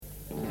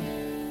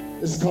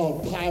This is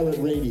called Pirate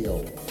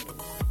Radio.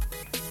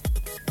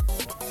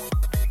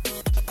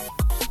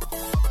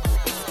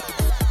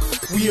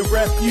 We a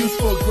refuge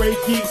for great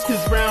geeks,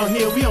 cause round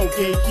here we don't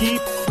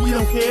gatekeep. We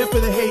don't care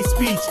for the hate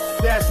speech,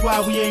 that's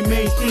why we ain't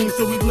mainstream.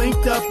 So we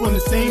linked up on the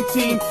same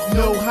team,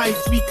 no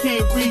heights we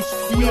can't reach.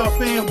 We are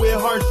fan, we're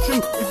hearts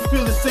true. If you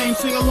feel the same,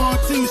 sing along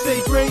too.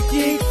 Say great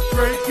geek,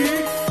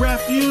 refuge,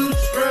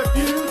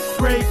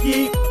 great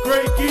geek,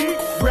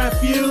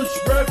 refuge.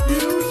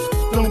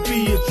 Don't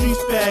be a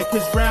juice bag,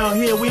 cause round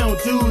here we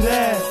don't do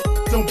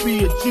that. Don't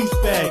be a juice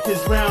bag,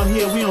 cause round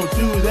here we don't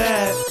do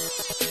that.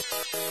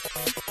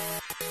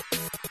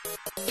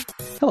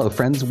 Hello,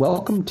 friends.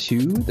 Welcome to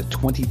the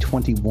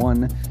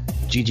 2021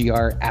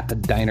 GGR at the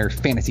Diner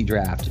Fantasy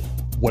Draft.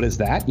 What is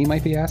that, you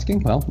might be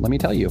asking? Well, let me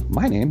tell you.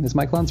 My name is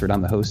Mike Lunsford.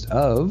 I'm the host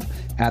of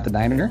At the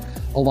Diner.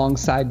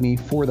 Alongside me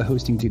for the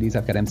hosting duties,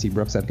 I've got MC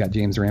Brooks, I've got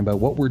James Rambo.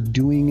 What we're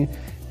doing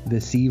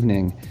this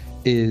evening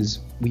is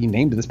we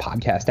named this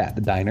podcast At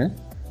the Diner.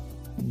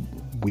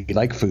 We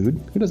like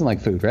food. Who doesn't like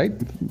food, right?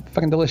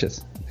 Fucking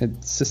delicious.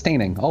 It's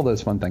sustaining, all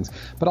those fun things.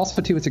 But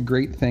also, too, it's a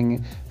great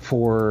thing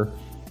for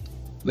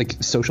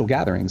like social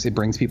gatherings. It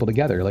brings people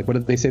together. Like, what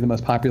did they say the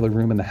most popular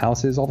room in the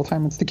house is all the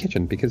time? It's the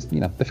kitchen, because, you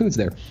know, the food's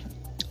there.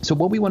 So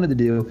what we wanted to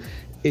do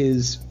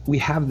is we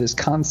have this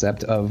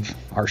concept of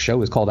our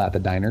show is called At the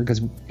Diner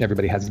because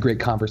everybody has great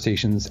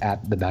conversations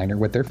at the diner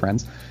with their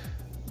friends.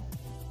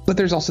 But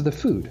there's also the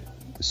food.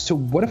 So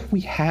what if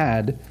we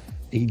had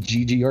a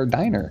GGR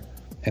diner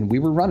and we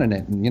were running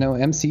it? And, you know,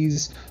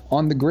 MC's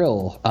on the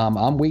grill.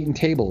 I'm waiting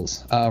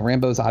tables.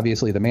 Rambo's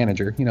obviously the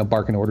manager, you know,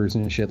 barking orders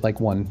and shit like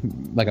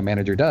a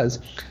manager does.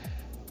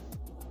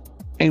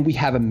 And we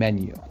have a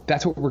menu.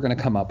 That's what we're going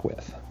to come up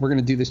with. We're going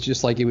to do this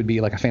just like it would be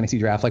like a fantasy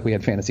draft, like we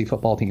had fantasy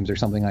football teams or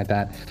something like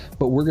that.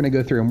 But we're going to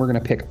go through and we're going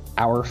to pick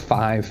our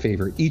 5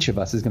 favorite. Each of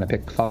us is going to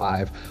pick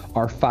 5,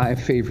 our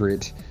 5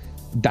 favorite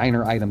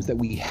diner items that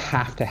we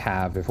have to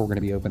have if we're going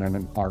to be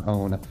opening our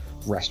own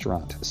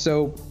restaurant.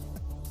 So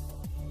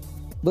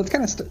let's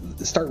kind of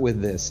start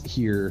with this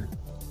here.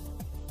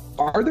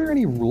 Are there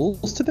any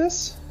rules to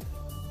this?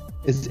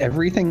 Is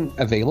everything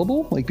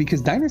available? Like,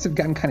 because diners have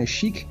gotten kind of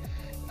chic,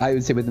 I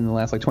would say, within the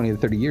last like 20 to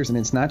 30 years, and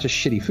it's not just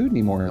shitty food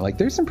anymore. Like,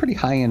 there's some pretty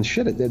high-end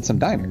shit at some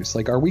diners.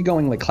 Like, are we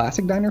going like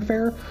classic diner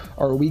fare,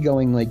 or are we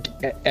going like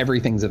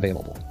everything's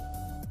available?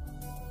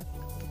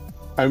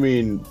 I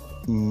mean,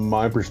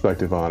 my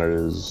perspective on it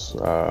is,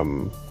 I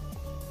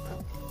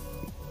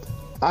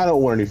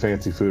don't want any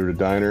fancy food at a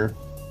diner.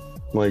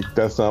 Like,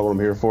 that's not what I'm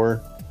here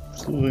for.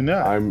 Absolutely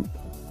not.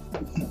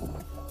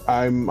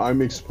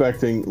 I'm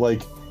expecting,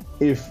 like,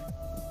 if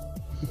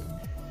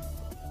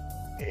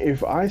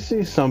I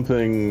see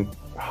something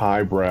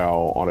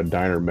highbrow on a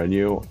diner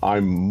menu,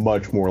 I'm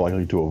much more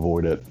likely to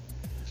avoid it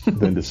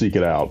than to seek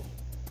it out,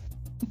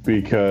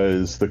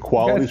 because the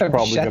quality's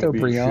probably going to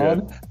be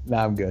shit. No,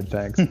 I'm good,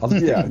 thanks. I'm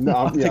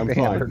fine.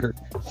 Hamburger.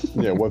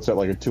 Yeah, what's that,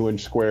 like a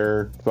 2-inch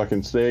square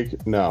fucking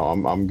steak? No,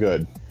 I'm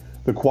good.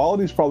 The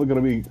quality's probably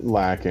going to be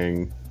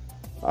lacking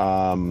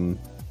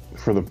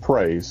for the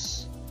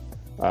price,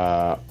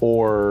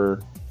 or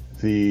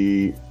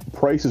the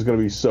price is going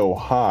to be so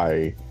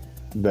high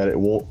that it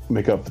won't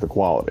make up for the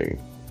quality.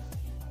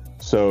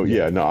 So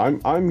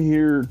I'm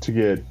here to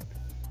get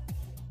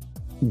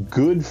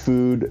good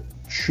food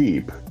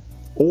cheap,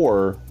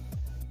 or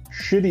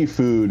shitty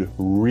food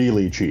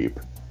really cheap.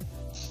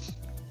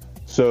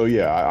 So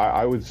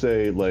I would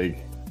say, like,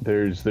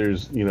 there's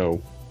you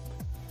know,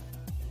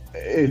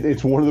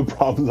 it's one of the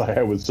problems I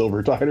have with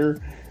Silver Diner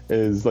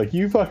is, like,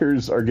 you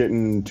fuckers are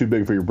getting too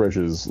big for your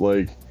britches.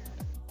 Like,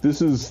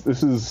 this is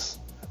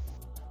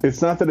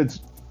it's not that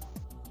it's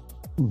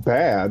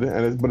bad,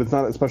 but it's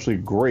not especially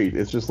great.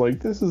 It's just like,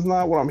 this is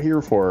not what I'm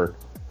here for.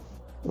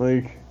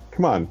 Like,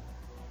 come on,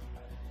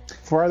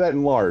 fry that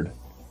in lard.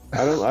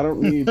 I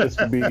don't need this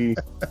to be.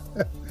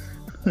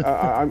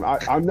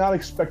 I'm not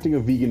expecting a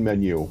vegan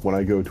menu when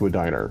I go to a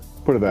diner.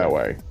 Put it that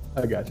way.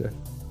 I gotcha.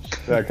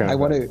 That kind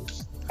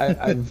of.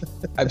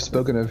 I've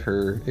spoken of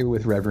her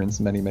with reverence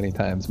many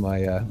times.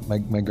 My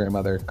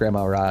grandmother,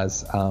 Grandma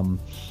Roz, who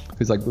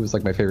was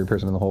like my favorite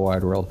person in the whole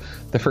wide world.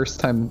 The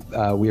first time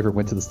we ever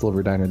went to the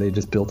Silver Diner, they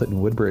just built it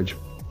in Woodbridge,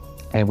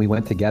 and we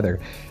went together.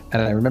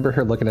 And I remember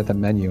her looking at the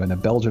menu and a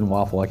Belgian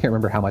waffle. I can't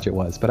remember how much it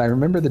was, but I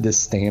remember the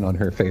disdain on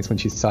her face when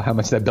she saw how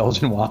much that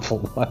Belgian waffle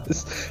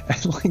was.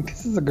 And like,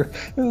 this is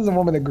a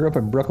woman that grew up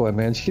in Brooklyn,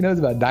 man. She knows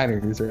about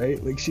diners,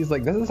 right? Like, she's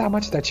like, this is how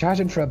much they're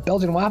charging for a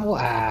Belgian waffle.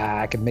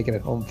 I can make it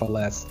at home for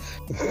less.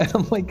 And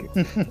I'm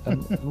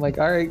like,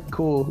 all right,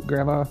 cool,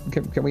 Grandma.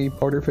 Can we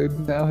order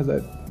food now?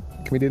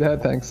 Can we do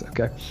that? Thanks.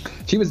 Okay.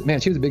 She was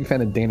a big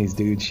fan of Danny's,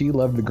 dude. She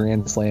loved the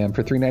Grand Slam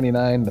for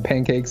 $3.99. The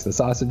pancakes, the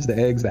sausage, the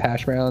eggs, the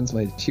hash browns.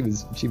 Like, she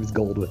was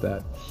gold with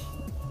that.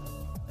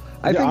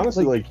 I think,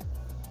 honestly, like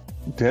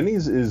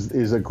Denny's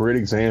is a great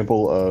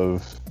example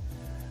of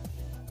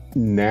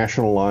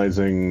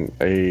nationalizing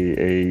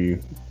a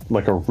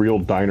real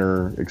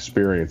diner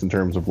experience in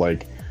terms of,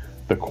 like,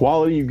 the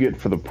quality you get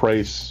for the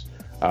price,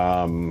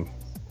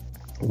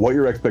 what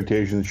your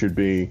expectations should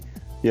be.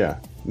 Yeah,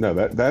 No,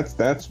 that's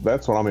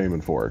what I'm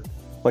aiming for.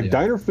 Like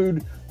diner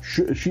food,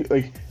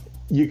 like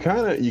you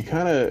kind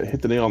of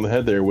hit the nail on the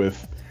head there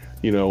with,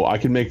 I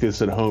can make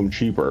this at home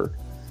cheaper.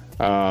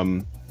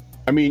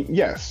 I mean,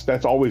 yes,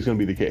 that's always going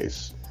to be the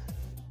case.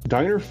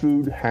 Diner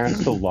food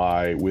has to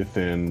lie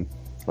within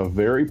a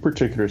very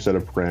particular set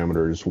of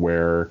parameters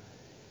where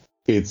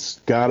it's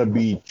got to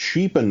be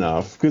cheap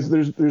enough, because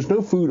there's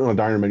no food on a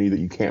diner menu that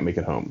you can't make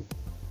at home.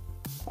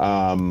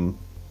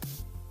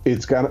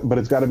 It's got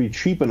to be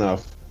cheap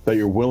enough that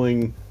you're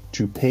willing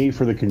to pay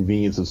for the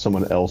convenience of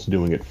someone else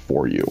doing it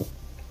for you.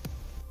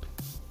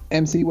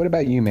 MC, what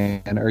about you,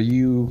 man? Are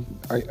you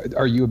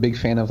a big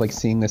fan of like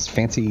seeing this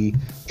fancy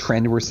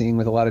trend we're seeing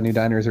with a lot of new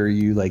diners, or are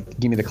you like,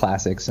 give me the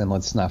classics and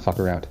let's not fuck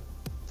around?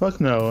 Fuck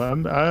no.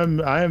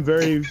 I am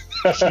very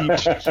cheap.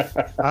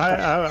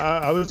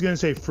 I was gonna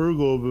say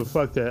frugal, but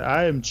fuck that.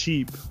 I am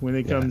cheap when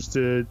it comes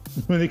to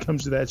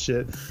that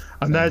shit.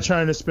 I'm not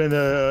trying to spend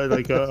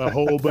a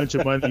whole bunch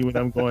of money when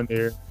I'm going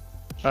there.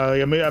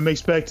 I'm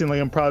expecting,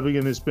 like, I'm probably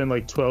gonna spend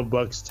like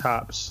 $12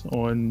 tops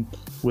on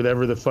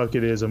whatever the fuck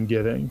it is I'm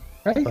getting.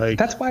 Right. Like,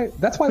 that's why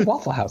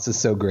Waffle House is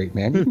so great,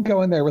 man. You can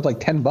go in there with like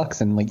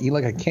 $10 and like eat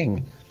like a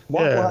king.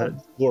 Waffle House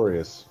is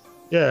glorious.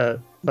 Yeah,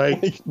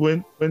 like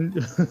when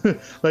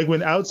like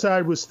when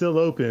outside was still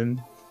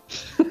open,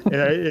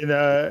 and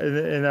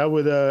I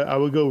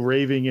would go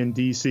raving in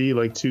DC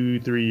like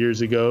 2-3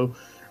 years ago.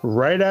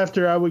 Right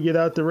after I would get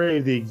out the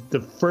rave, the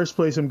first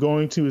place I'm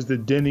going to is the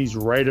Denny's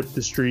right up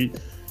the street,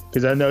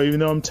 because I know even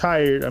though I'm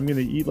tired, I'm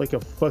gonna eat like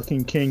a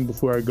fucking king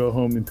before I go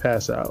home and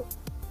pass out.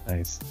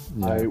 Nice.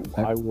 Yeah.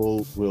 I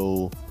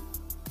will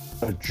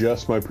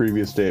adjust my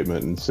previous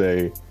statement and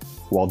say,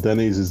 while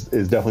Denny's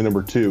is definitely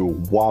number 2,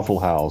 Waffle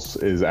House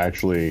is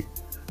actually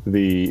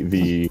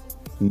the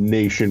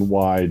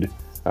nationwide,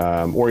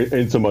 or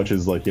in so much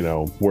as, like,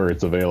 where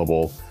it's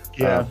available.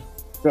 Yeah.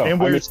 And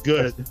where it's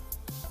good.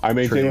 I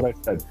maintain what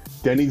I said.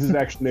 Denny's is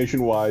actually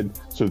nationwide,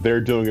 so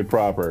they're doing it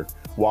proper.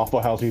 Waffle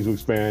House needs to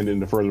expand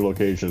into further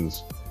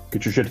locations.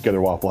 Get your shit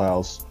together, Waffle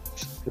House.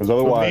 Because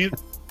otherwise,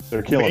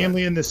 they're killing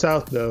mainly it. in the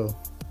South, though.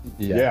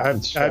 Yeah.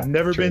 I've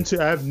never been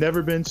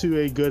to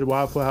a good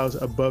Waffle House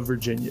above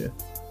Virginia.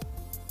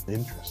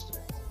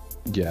 Interesting.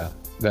 Yeah,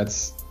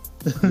 that's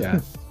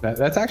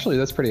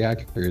pretty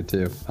accurate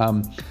too.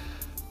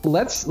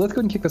 Let's go ahead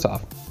and kick this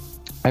off.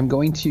 I'm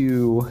going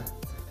to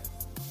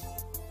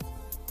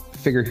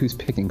figure who's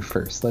picking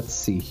first. Let's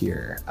see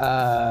here.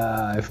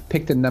 I've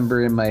picked a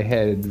number in my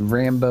head.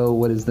 Rambo,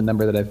 what is the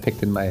number that I've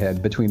picked in my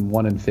head between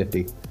 1 and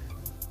 50?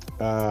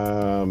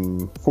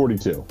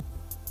 42.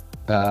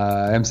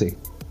 MC.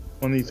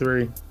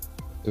 23.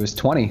 It was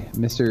 20.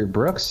 Mr.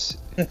 Brooks,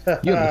 you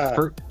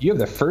have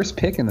the first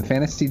pick in the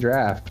fantasy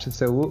draft.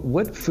 So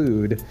what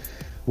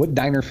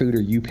diner food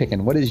are you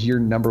picking? What is your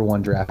number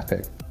 1 draft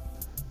pick?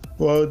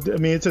 Well, I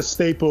mean, it's a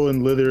staple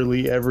in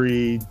literally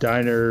every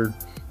diner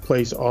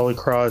place all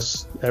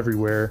across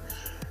everywhere.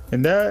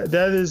 And that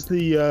is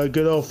the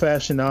good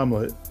old-fashioned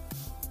omelet.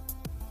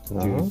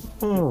 Dude.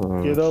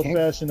 Good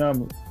old-fashioned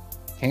omelet.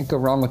 Can't go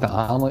wrong with the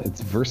omelet. It's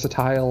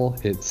versatile.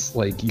 It's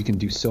like you can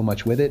do so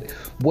much with it.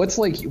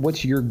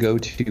 What's your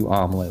go-to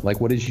omelet?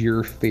 Like, what is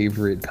your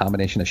favorite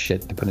combination of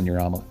shit to put in your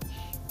omelet?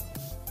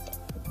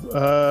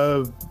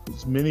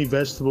 As many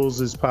vegetables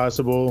as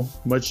possible,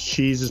 much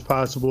cheese as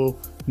possible,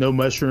 no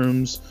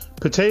mushrooms,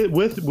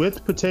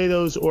 with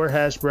potatoes or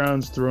hash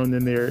browns thrown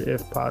in there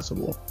if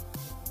possible.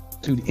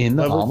 Dude, in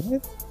the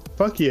omelet?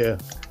 Fuck yeah.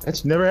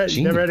 That's never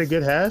had a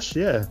good hash?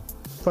 Yeah.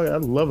 Fuck, I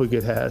love a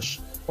good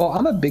hash. Well,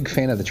 I'm a big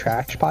fan of the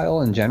trash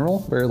pile in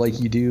general, where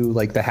like you do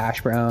like the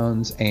hash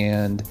browns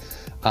and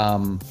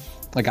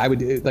like I would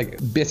do like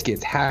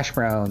biscuits, hash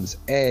browns,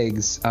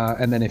 eggs,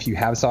 and then if you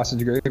have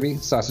sausage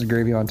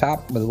gravy on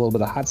top with a little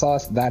bit of hot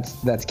sauce,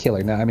 that's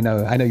killer. Now, I mean,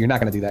 I know you're not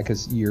going to do that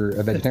because you're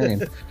a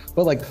vegetarian,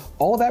 but like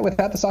all of that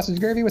without the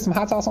sausage gravy with some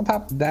hot sauce on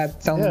top,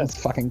 that sounds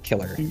fucking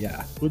killer.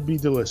 Yeah, would be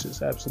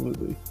delicious.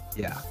 Absolutely.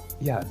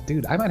 Yeah,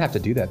 dude, I might have to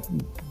do that.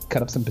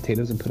 Cut up some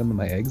potatoes and put them in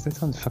my eggs. That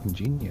sounds fucking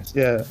genius.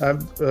 Yeah,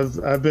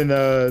 I've been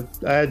I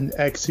had an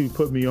ex who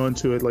put me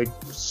onto it like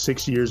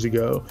 6 years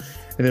ago,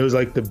 and it was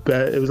like the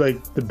best. It was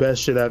like the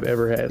best shit I've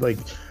ever had. Like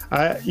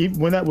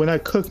when I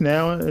cook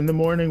now in the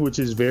morning, which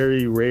is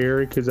very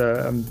rare because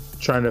I'm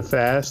trying to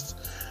fast.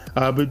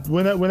 But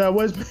when I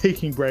was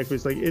making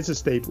breakfast, like it's a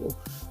staple.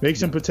 Make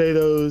some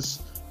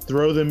potatoes.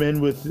 Throw them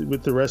in with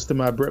the rest of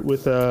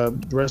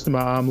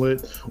my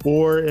omelet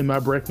or in my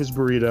breakfast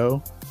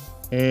burrito,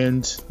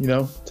 and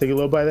take a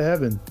little bite of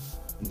heaven.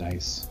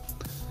 Nice.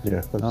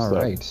 Yeah. All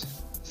right.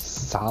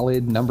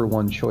 Solid number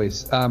 1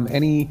 choice.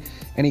 Any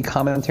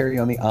commentary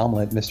on the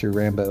omelet, Mr.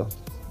 Rambo?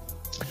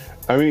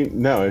 I mean,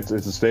 no, it's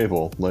a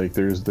staple. Like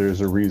there's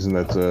a reason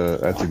that's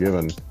a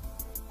given.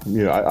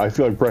 I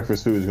feel like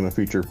breakfast food is going to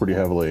feature pretty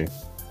heavily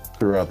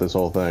throughout this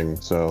whole thing.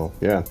 So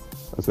yeah,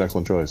 that's an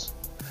excellent choice.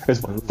 It's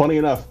funny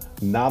enough,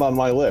 not on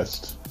my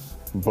list,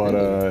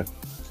 but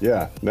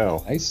yeah,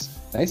 no.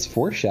 Nice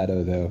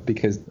foreshadow though,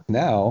 because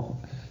now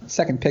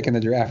second pick in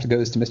the draft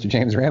goes to Mr.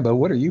 James Rambo.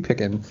 What are you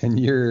picking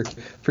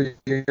for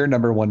your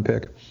number 1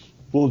 pick?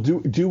 Well,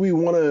 do we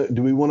want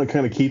to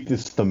kind of keep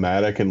this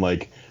thematic and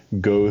like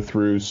go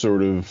through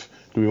sort of,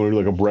 do we want to do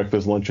like a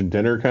breakfast, lunch, and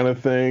dinner kind of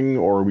thing,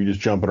 or are we just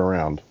jumping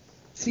around?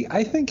 See,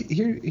 I think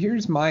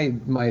here's my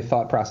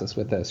thought process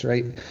with this,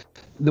 right?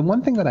 The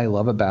one thing that I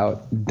love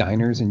about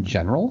diners in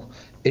general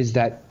is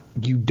that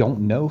you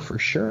don't know for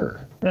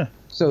sure. Yeah.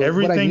 So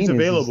everything's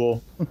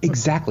available.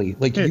 Exactly.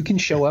 Like you can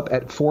show up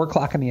at 4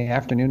 o'clock in the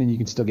afternoon and you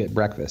can still get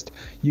breakfast.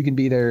 You can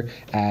be there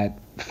at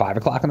 5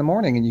 o'clock in the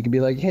morning and you can be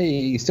like, hey,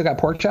 you still got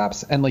pork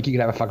chops? And like you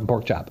could have a fucking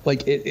pork chop.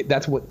 Like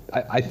that's what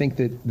I think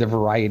that the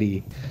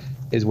variety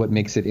is what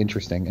makes it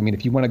interesting. I mean,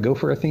 if you want to go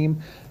for a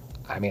theme,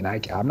 I mean,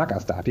 I'm not gonna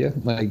stop you.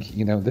 Like,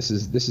 you know, this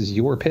is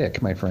your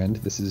pick, my friend.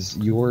 This is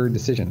your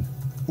decision.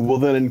 Well,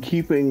 then, in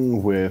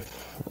keeping with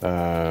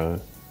the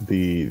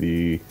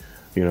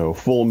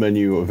full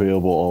menu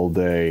available all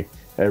day,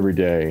 every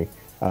day,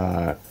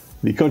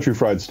 the country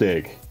fried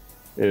steak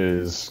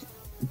has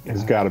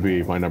got to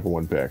be my number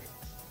one pick.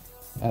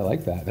 I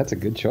like that. That's a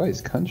good choice.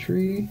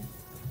 Country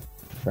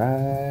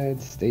fried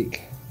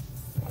steak.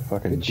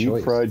 Fucking Good deep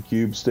choice. fried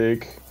cube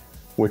steak,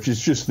 which is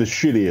just the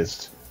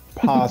shittiest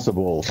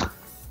possible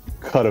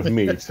cut of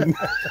meat.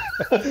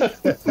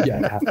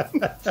 Yeah.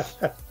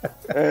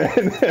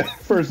 And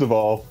first of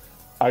all,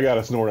 I got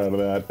a snort out of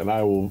that, and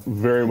I will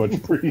very much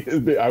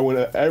I want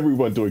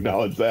everyone to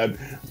acknowledge that.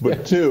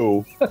 But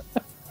two,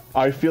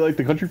 I feel like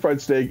the country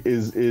fried steak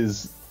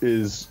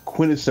is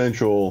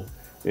quintessential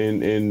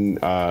in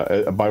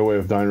by way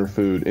of diner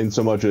food, in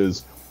so much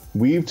as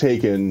we've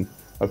taken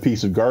a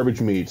piece of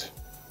garbage meat,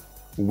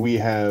 we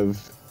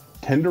have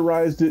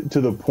tenderized it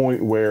to the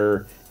point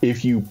where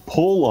if you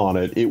pull on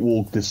it, it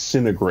will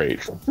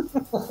disintegrate.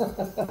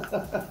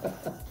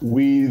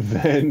 We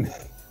then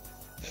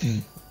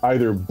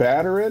either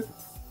batter it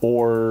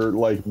or,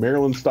 like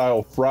Maryland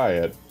style, fry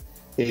it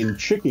in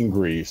chicken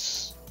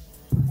grease,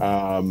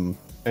 and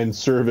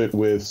serve it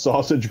with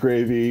sausage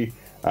gravy,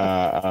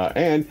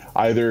 and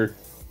either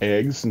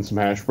eggs and some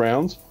hash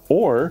browns,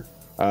 or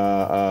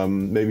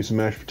maybe some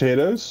mashed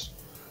potatoes,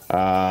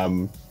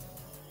 and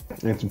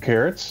some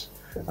carrots.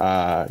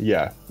 And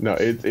we're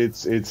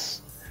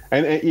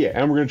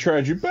gonna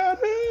charge you about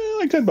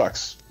like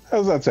 $10. How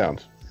does that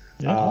sound?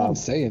 All I'm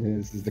saying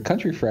is the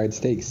country fried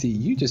steak. See,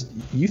 you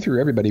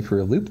threw everybody for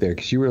a loop there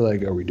because you were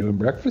like, "Are we doing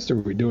breakfast or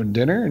are we doing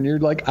dinner?" And you're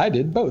like, "I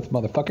did both,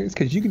 motherfuckers,"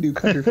 because you can do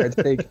country fried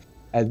steak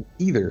as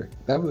either.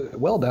 That was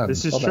well done.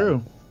 This is well true.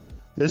 done.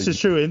 This is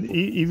true. And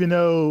even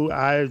though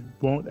I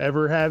won't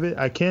ever have it,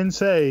 I can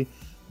say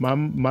my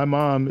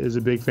mom is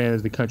a big fan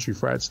of the country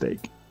fried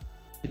steak.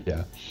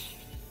 Yeah.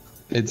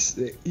 It's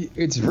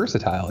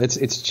versatile.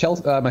 It's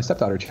Chelsea, my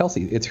stepdaughter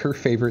Chelsea. It's her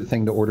favorite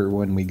thing to order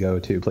when we go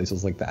to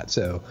places like that.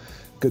 So,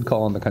 good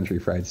call on the country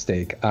fried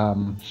steak.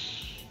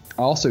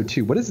 Also,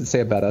 too, what does it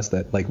say about us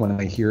that, like, when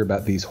I hear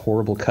about these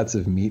horrible cuts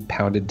of meat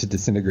pounded to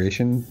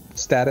disintegration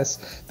status,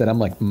 that I'm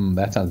like,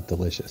 that sounds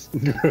delicious.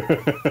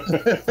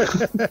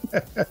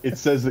 It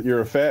says that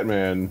you're a fat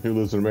man who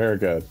lives in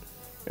America,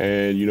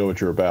 and you know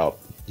what you're about.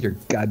 You're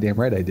goddamn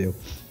right I do.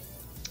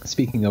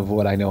 Speaking of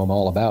what I know I'm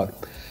all about,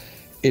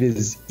 it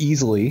is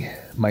easily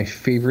my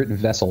favorite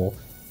vessel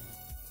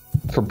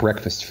for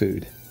breakfast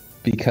food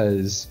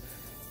because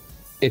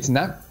it's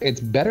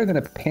better than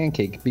a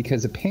pancake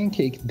because a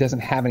pancake doesn't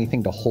have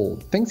anything to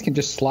hold. Things can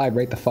just slide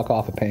right the fuck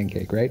off a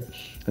pancake, right?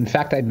 In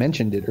fact, I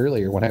mentioned it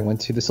earlier when I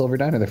went to the Silver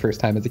Diner the first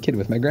time as a kid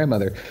with my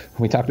grandmother.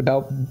 We talked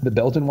about the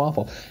Belgian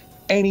waffle.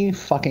 Any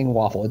fucking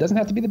waffle. It doesn't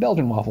have to be the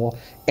Belgian waffle.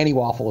 Any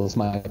waffle is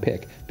my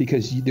pick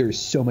because there's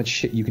so much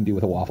shit you can do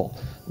with a waffle.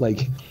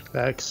 Like,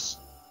 Facts.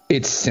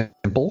 It's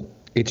simple.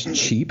 It's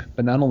cheap,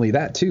 but not only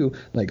that too,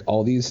 like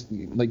all these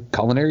like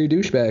culinary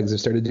douchebags have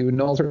started doing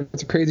all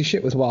sorts of crazy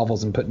shit with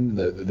waffles and putting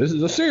this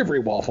is a savory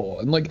waffle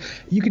and like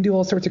you can do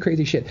all sorts of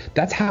crazy shit.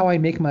 That's how I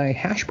make my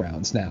hash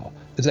browns now,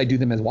 is I do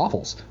them as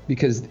waffles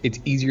because it's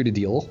easier to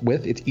deal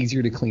with, it's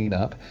easier to clean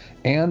up,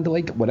 and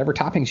like whatever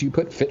toppings you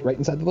put fit right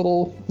inside the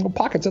little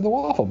pockets of the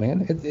waffle,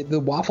 man. The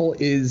waffle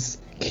is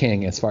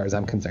king as far as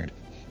I'm concerned.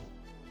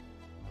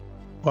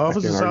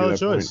 Waffle's a solid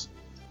choice.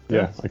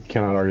 Yeah, I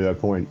cannot argue that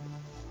point.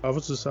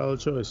 Waffle's a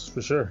solid choice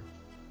for sure.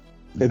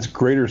 It's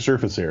greater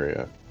surface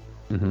area.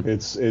 Mm-hmm.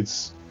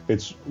 It's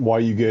why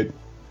you get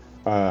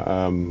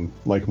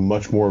like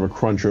much more of a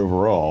crunch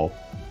overall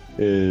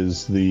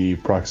is the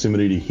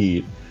proximity to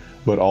heat,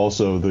 but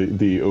also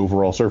the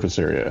overall surface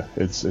area.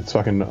 It's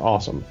fucking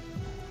awesome.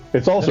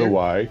 It's also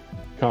why,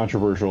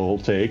 controversial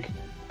take,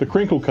 the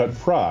crinkle cut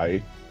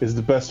fry is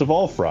the best of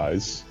all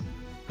fries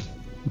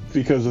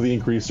because of the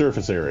increased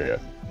surface area.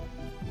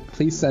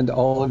 Please send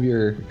all of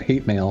your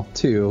hate mail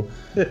to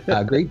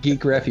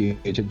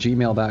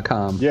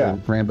greatgeekrefuge@gmail.com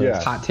for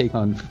Rambo's hot take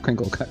on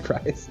crinkle cut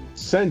fries.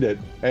 Send it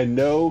and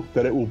know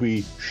that it will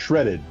be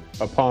shredded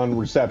upon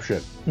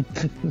reception.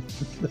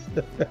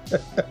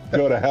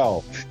 Go to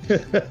hell.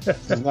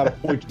 This is not a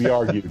point to be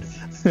argued.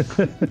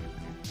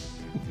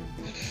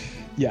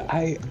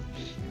 Yeah,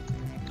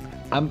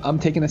 I'm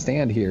taking a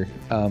stand here.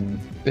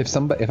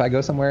 If I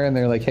go somewhere and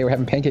they're like, "Hey, we're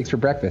having pancakes for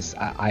breakfast,"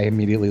 I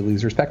immediately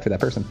lose respect for that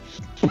person.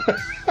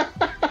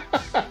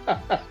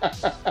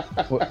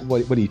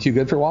 What are you too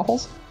good for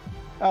waffles?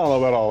 I don't know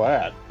about all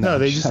that. No,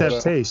 they just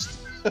have taste.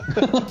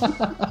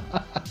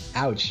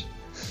 Ouch.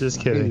 Just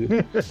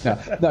kidding.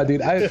 No,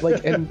 dude.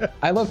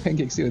 I love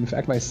pancakes too. In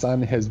fact, my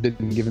son has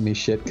been giving me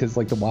shit because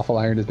like the waffle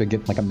iron has been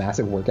getting like a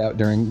massive workout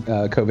during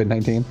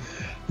COVID-19.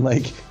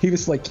 Like he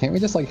was like, can't we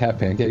just like have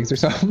pancakes or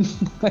something?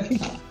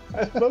 Like,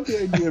 I love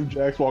the idea of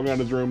Jax walking around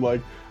his room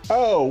like,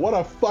 oh, what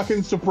a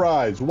fucking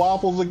surprise!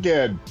 Waffles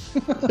again.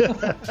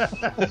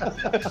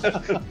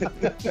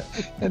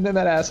 And then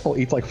that asshole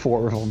eats like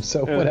 4 of them.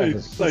 So whatever.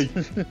 It's like,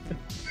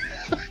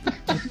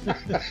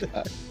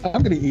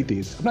 I'm gonna eat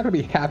these. I'm not gonna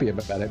be happy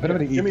about it, but I'm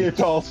gonna eat. give me a these.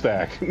 tall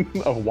stack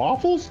of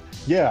waffles.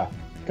 Yeah.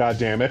 God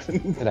damn it.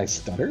 Did I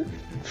stutter?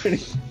 And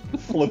he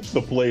flips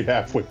the plate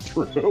halfway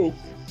through.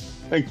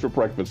 Thanks for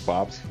breakfast,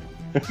 Pops.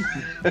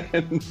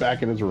 And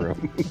back in his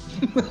room.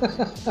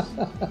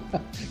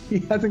 He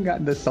hasn't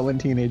gotten to sullen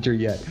teenager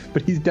yet,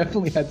 but he's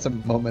definitely had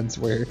some moments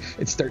where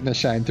it's starting to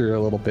shine through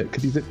a little bit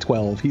because he's at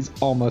 12. He's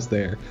almost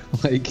there.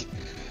 Like,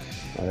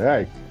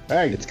 Hey.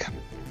 it's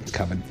coming. It's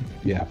coming.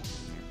 Yeah.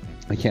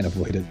 I can't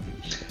avoid it.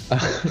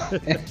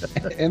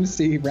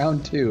 MC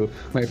round 2,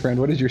 my friend.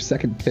 What is your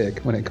second pick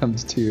when it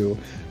comes to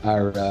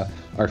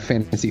our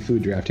fantasy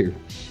food draft here?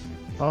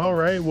 All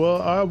right.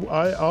 Well,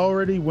 I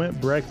already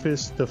went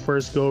breakfast the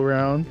first go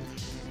round,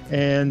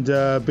 and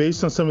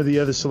based on some of the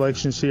other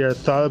selections here, I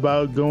thought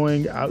about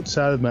going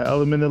outside of my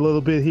element a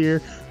little bit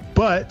here,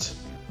 but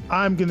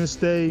I'm gonna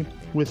stay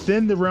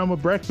within the realm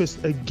of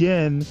breakfast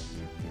again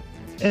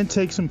and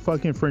take some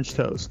fucking French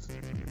toast.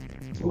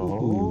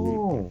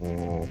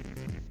 Oh.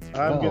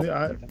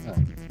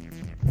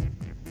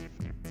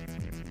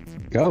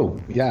 Go.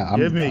 Yeah.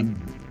 Give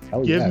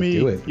me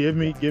do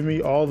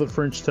it. all the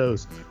French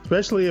toast,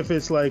 especially if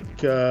it's like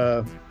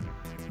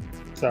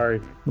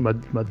sorry,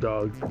 my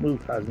dog.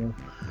 Move, Cosmo.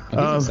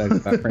 He's excited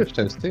about French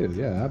toast too.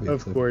 Yeah, obviously.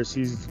 Of course,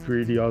 he's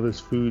greedy. All this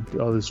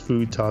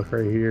food talk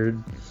right here.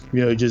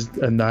 You know, he just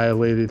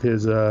annihilated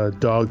his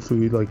dog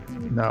food like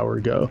an hour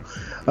ago.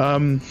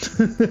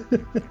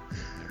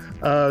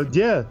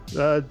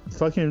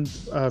 Fucking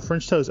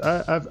French toast.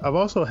 I've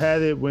also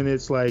had it when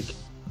it's like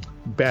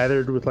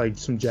battered with like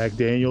some Jack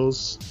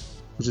Daniels,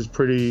 which is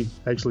pretty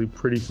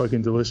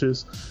fucking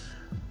delicious.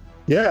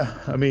 Yeah,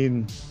 I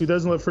mean, who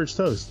doesn't love French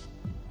toast?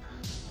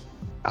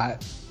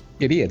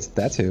 Idiots,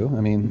 that's who.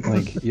 I mean,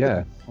 like,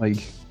 yeah, like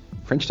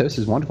French toast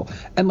is wonderful.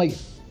 And like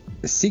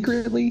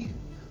secretly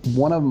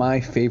one of my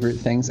favorite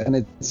things, and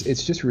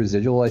it's just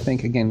residual, I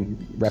think,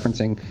 again,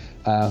 referencing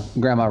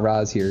Grandma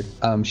Roz here.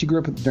 She grew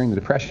up during the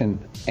Depression,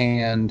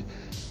 and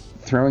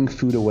throwing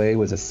food away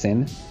was a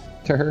sin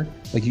to her.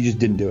 Like, you just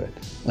didn't do it.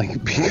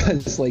 Like,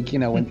 because, like, you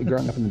know, when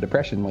growing up in the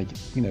Depression, like,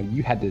 you know,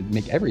 you had to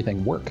make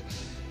everything work.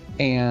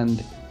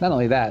 And not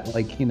only that,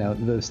 like, you know,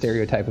 the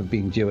stereotype of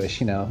being Jewish,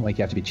 you know, like,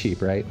 you have to be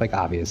cheap, right? Like,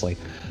 obviously.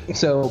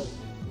 So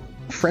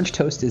French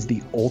toast is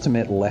the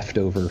ultimate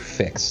leftover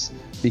fix.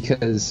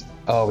 Because,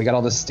 oh, we got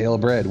all this stale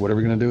bread. What are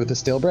we going to do with the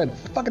stale bread?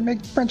 Fucking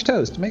make French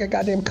toast. Make a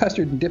goddamn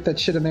custard and dip that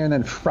shit in there and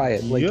then fry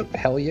it. Like, yep.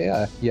 Hell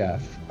yeah. Yeah.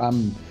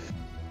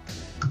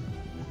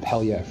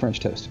 Hell yeah, French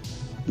toast.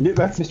 Yeah,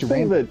 that's the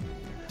thing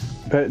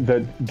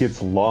that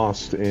gets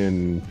lost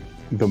in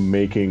the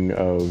making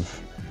of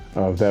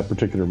that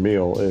particular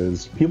meal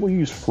is people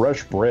use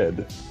fresh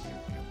bread.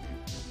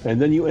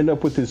 And then you end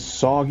up with this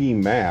soggy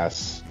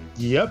mass.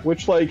 Yep.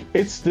 Which, like,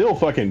 it's still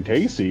fucking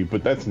tasty,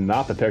 but that's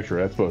not the texture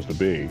that's supposed to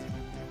be.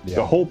 Yeah.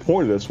 The whole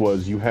point of this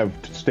was you have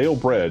stale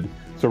bread,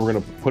 so we're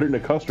going to put it in a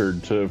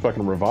custard to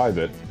fucking revive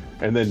it,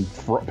 and then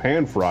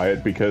pan fry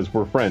it because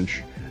we're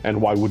French,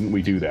 and why wouldn't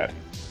we do that?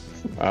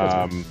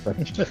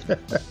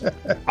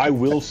 I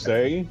will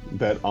say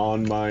that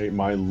on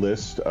my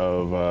list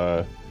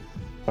of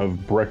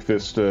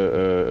breakfast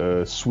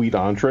sweet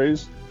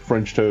entrees,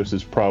 French toast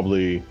is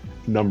probably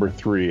number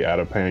 3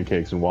 out of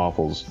pancakes and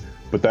waffles.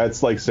 But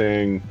that's like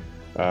saying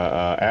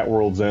At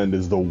World's End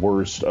is the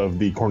worst of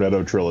the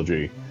Cornetto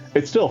trilogy.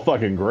 It's still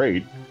fucking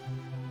great.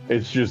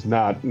 It's just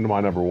not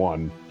my number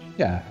 1.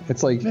 Yeah,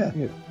 it's like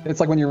it's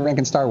like when you're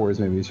ranking Star Wars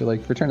movies. You're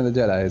like, Return of the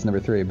Jedi is number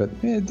 3, but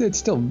it's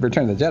still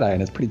Return of the Jedi,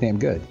 and it's pretty damn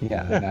good.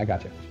 Yeah. I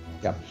got you.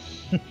 Yeah.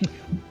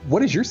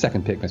 What is your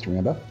second pick, Mr.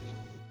 Rambo?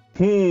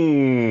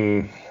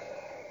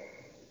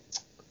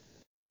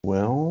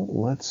 Well,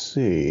 let's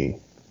see.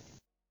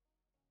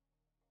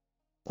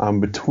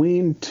 I'm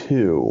between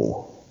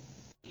 2.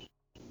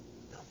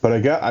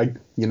 But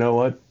you know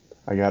what?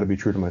 I got to be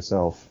true to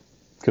myself.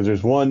 Because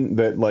there's one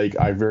that, like,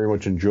 I very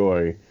much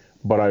enjoy,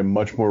 but I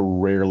much more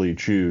rarely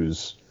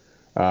choose.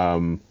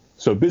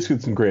 So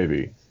biscuits and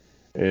gravy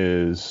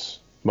is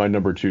my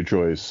number 2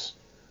 choice.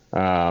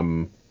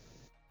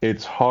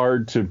 It's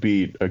hard to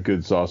beat a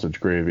good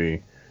sausage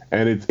gravy.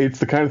 And it's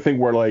the kind of thing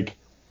where, like,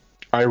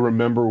 I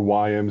remember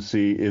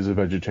YMC is a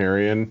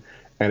vegetarian,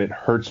 and it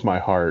hurts my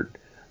heart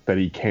that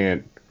he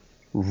can't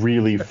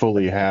really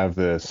fully have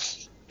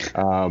this.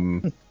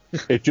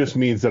 It just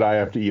means that I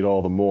have to eat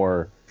all the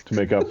more to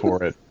make up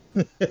for it,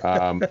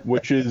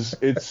 which is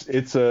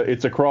it's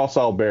a cross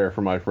I'll bear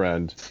for my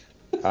friend.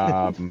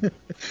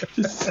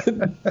 Just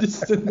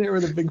sitting there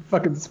with a big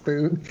fucking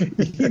spoon,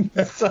 eating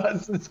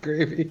sausage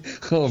gravy.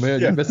 Oh man,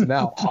 Yeah. you're missing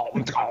out.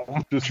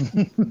 Just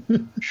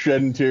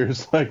shedding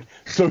tears like,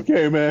 it's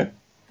okay, man.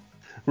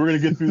 We're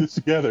going to get through this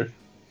together.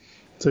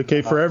 It's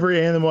okay. For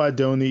every animal I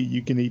don't eat,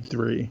 you can eat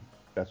 3.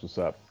 That's what's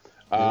up.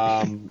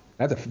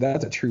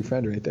 That's a true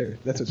friend right there.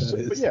 That's what that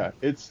is. But yeah,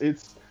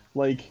 it's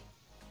like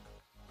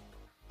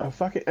a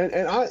fucking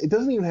it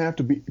doesn't even have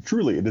to be,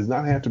 truly, it does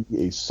not have to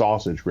be a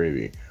sausage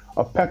gravy,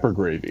 a pepper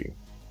gravy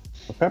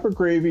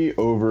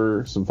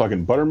over some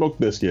fucking buttermilk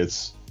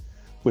biscuits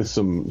with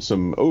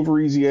some over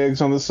easy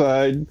eggs on the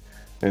side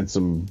and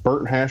some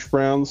burnt hash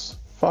browns.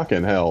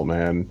 Fucking hell,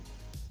 man.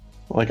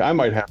 Like, I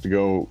might have to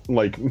go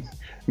like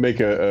make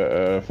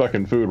a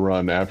fucking food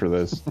run after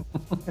this.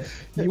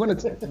 You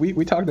want to?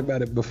 We talked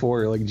about it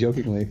before, like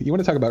jokingly. You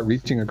want to talk about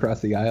reaching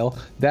across the aisle?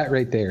 That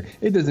right there.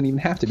 It doesn't even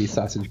have to be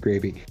sausage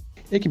gravy.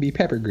 It can be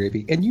pepper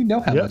gravy, and you know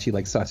how Yep. much he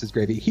likes sausage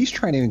gravy. He's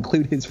trying to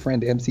include his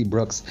friend MC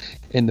Brooks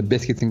in the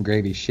biscuits and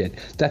gravy shit.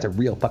 That's a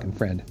real fucking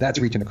friend. That's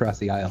reaching across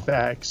the aisle.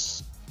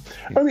 Facts.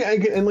 I mean,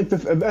 and like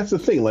that's the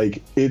thing.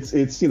 Like, it's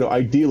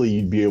ideally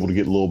you'd be able to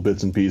get little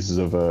bits and pieces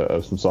of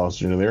some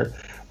sausage in there,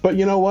 but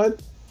you know what?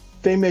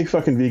 They make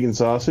fucking vegan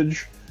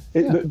sausage.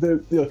 They're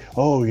like,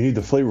 oh, you need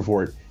the flavor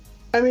for it.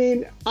 I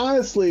mean,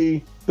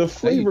 honestly, the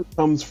flavor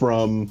comes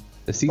from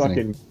The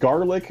seasoning. fucking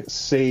garlic,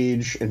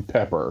 sage, and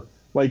pepper.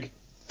 Like,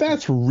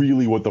 that's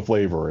really what the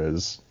flavor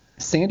is.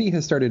 Sandy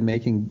has started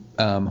making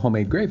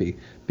homemade gravy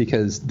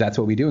because that's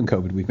what we do in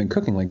COVID. We've been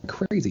cooking like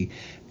crazy.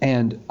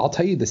 And I'll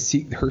tell you,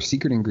 her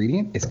secret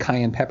ingredient is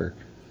cayenne pepper.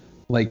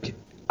 Like,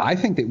 I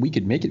think that we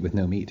could make it with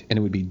no meat and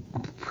it would be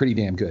pretty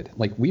damn good.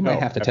 Like, we might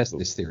have to test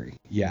this theory.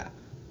 Yeah.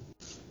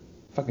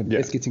 Fucking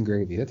biscuits and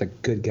gravy. That's a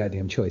good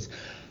goddamn choice.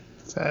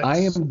 Facts. I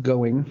am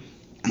going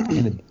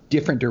in a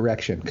different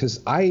direction because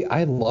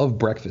I love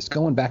breakfast.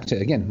 Going back to,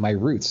 again, my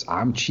roots.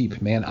 I'm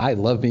cheap, man. I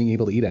love being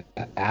able to eat an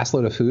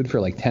assload of food for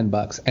like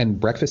 $10, and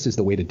breakfast is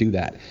the way to do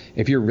that.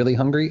 If you're really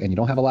hungry and you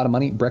don't have a lot of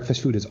money,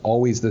 breakfast food is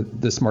always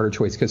the smarter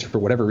choice because for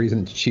whatever reason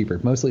it's cheaper.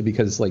 Mostly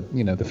because, like,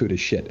 you know, the food is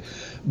shit.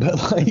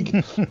 But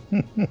like,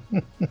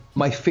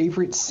 my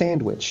favorite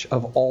sandwich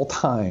of all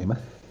time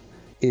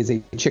is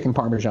a chicken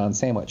parmesan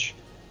sandwich.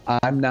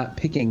 I'm not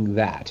picking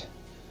that.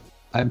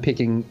 I'm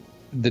picking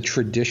the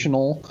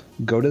traditional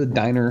go to the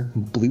diner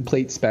blue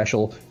plate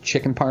special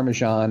chicken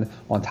parmesan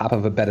on top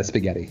of a bed of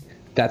spaghetti.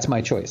 That's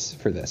my choice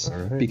for this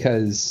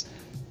because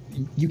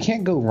you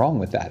can't go wrong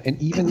with that.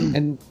 And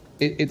even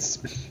it's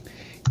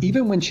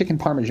even when chicken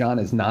parmesan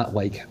is not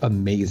like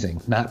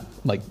amazing, not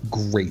like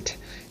great,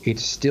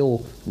 it's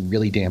still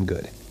really damn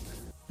good.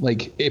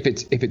 Like if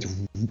it's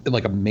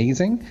like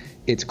amazing,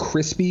 it's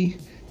crispy.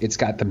 It's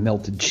got the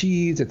melted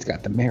cheese. It's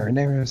got the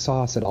marinara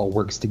sauce. It all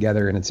works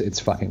together, and it's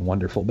fucking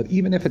wonderful. But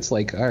even if it's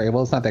like, all right,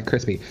 well, it's not that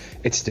crispy,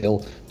 it's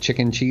still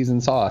chicken, cheese,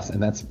 and sauce,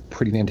 and that's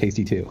pretty damn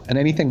tasty too. And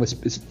anything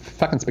with is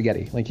fucking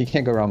spaghetti. Like, you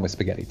can't go wrong with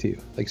spaghetti too.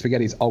 Like,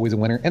 spaghetti's always a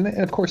winner. And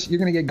of course, you're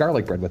gonna get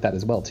garlic bread with that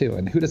as well too.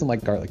 And who doesn't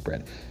like garlic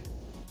bread?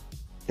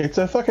 It's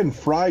a fucking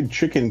fried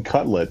chicken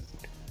cutlet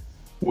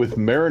with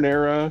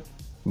marinara,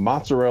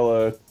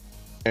 mozzarella,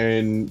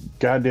 and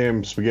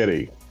goddamn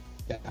spaghetti.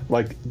 Yeah.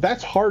 Like,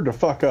 that's hard to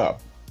fuck up.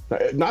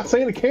 Not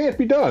saying it can't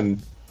be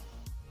done,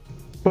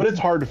 but it's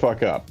hard to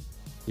fuck up.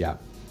 Yeah.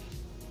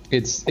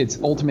 It's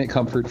ultimate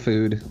comfort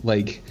food.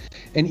 Like,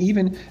 and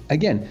even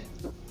again,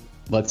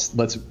 let's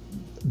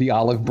the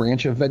olive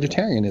branch of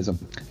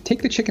vegetarianism.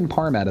 Take the chicken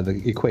parm out of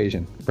the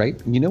equation,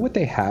 right? You know what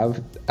they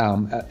have?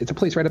 It's a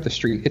place right up the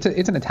street.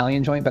 It's an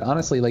Italian joint, but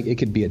honestly, like, it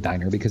could be a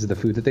diner because of the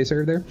food that they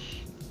serve there.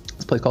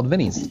 It's a place called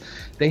Vinny's.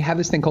 They have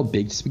this thing called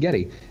baked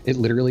spaghetti. It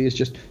literally is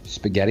just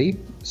spaghetti,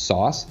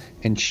 sauce,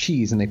 and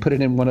cheese, and they put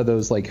it in one of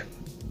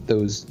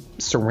those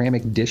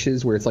ceramic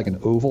dishes where it's like an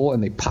oval,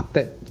 and they pop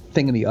that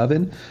thing in the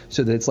oven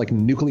so that it's like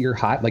nuclear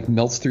hot, like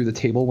melts through the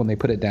table when they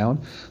put it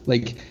down,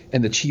 like,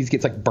 and the cheese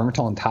gets like burnt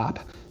on top.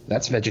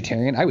 That's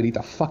vegetarian. I would eat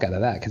the fuck out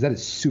of that because that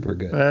is super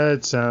good.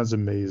 That sounds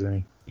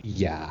amazing.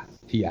 Yeah.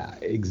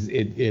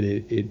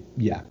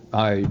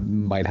 I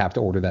might have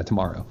to order that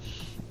tomorrow.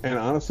 And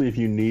honestly, if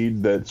you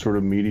need that sort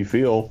of meaty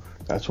feel,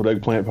 that's what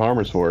eggplant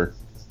parm is for.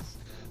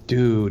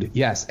 Dude,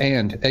 yes.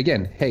 And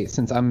again, hey,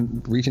 since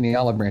I'm reaching the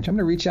olive branch, I'm going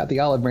to reach out the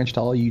olive branch to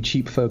all you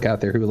cheap folk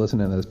out there who are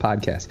listening to this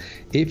podcast.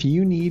 If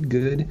you need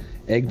good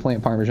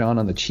eggplant parmesan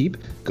on the cheap,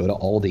 go to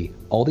Aldi.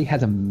 Aldi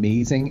has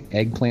amazing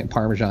eggplant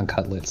parmesan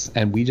cutlets.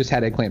 And we just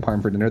had eggplant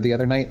parm for dinner the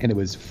other night, and it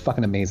was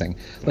fucking amazing.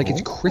 Like,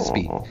 it's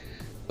crispy.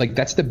 Like,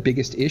 that's the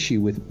biggest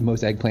issue with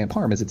most eggplant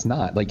parm is it's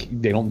not. Like,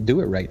 they don't do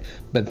it right.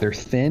 But they're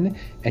thin,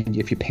 and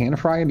if you pan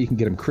fry them, you can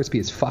get them crispy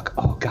as fuck.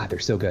 Oh, God, they're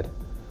so good.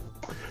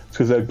 It's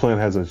because eggplant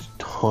has a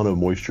ton of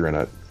moisture in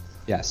it.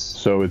 Yes.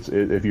 So if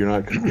you're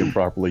not cooking it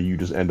properly, you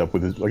just end up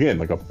with, again,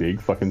 like a big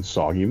fucking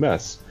soggy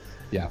mess.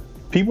 Yeah.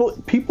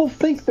 People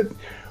think that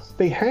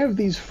they have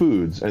these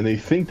foods, and they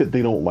think that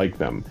they don't like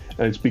them.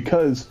 And it's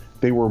because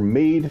they were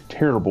made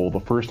terrible the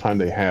first time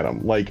they had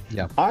them. Like,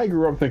 Yeah. I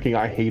grew up thinking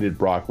I hated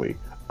broccoli.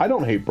 I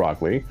don't hate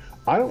broccoli.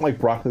 I don't like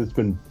broccoli that's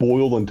been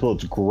boiled until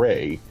it's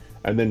gray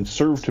and then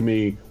served to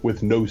me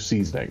with no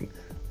seasoning.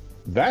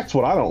 That's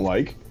what I don't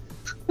like.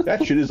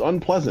 That shit is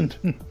unpleasant.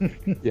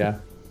 Yeah.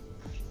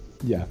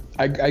 Yeah.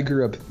 I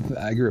grew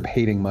up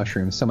hating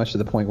mushrooms so much to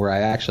the point where I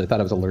actually thought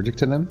I was allergic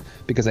to them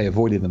because I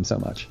avoided them so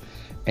much.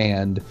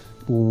 And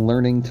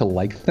learning to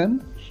like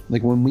them,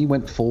 like when we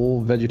went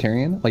full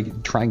vegetarian,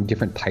 like trying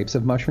different types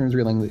of mushrooms,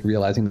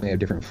 realizing they have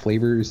different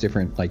flavors,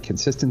 different like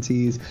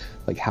consistencies,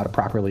 like how to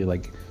properly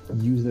like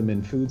use them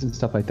in foods and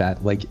stuff like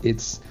that. Like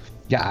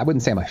yeah, I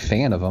wouldn't say I'm a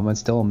fan of them.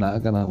 I'm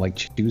not gonna like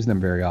choose them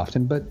very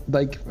often, but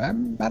like I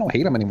don't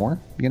hate them anymore.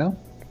 You know,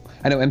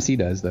 I know MC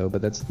does though,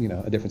 but that's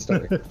a different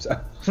story.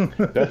 So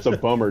that's a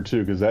bummer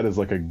too, because that is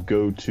like a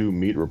go-to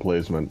meat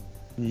replacement.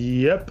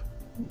 Yep,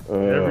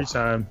 every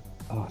time.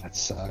 Oh, that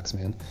sucks,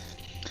 man.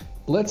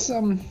 Let's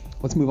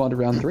move on to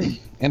round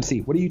 3.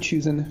 MC, what are you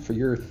choosing for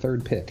your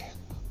third pick?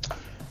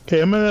 Okay,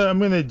 I'm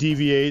gonna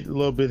deviate a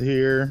little bit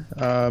here.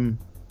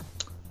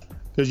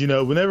 Because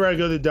whenever I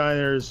go to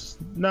diners,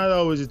 not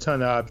always a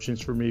ton of options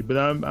for me, but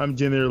I'm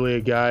generally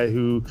a guy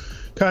who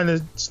kind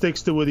of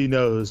sticks to what he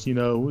knows.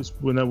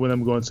 When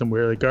I'm going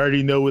somewhere, like I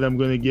already know what I'm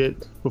going to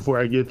get before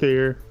I get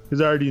there,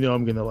 because I already know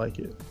I'm going to like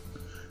it.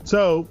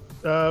 So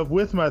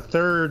with my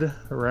third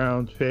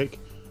round pick,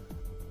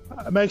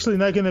 I'm actually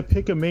not going to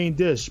pick a main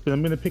dish, but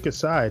I'm going to pick a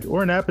side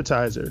or an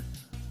appetizer.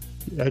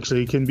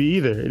 Actually, it can be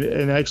either,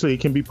 and actually it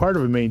can be part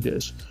of a main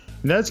dish.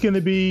 And that's going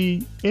to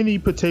be any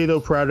potato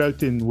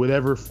product in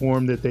whatever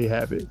form that they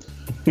have it.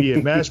 Be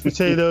it mashed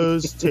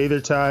potatoes, tater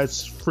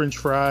tots, French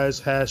fries,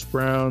 hash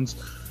browns,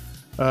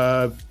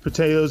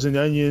 potatoes and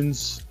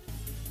onions,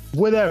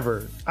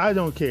 whatever. I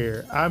don't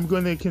care. I'm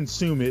going to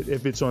consume it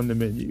if it's on the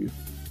menu.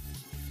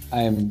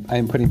 I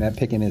am putting that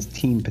pick in as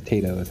team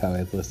potato is how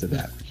I've listed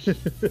that.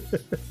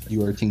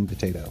 You are team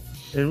potato.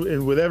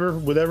 In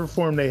whatever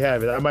form they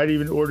have it. I might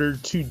even order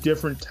 2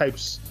 different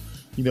types,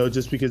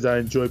 just because I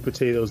enjoy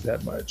potatoes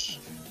that much.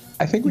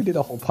 I think we did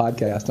a whole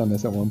podcast on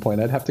this at one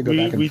point. I'd have to go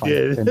back and find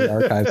did. it in the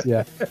archives.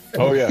 Yeah.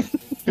 Oh yeah.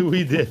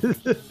 We did.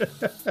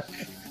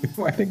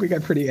 I think we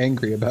got pretty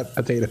angry about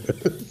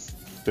potatoes.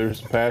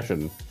 There's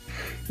passion.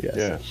 Yes.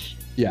 Yeah.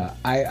 Yeah,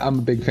 I'm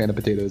a big fan of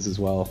potatoes as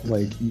well.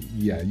 Like,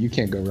 yeah, you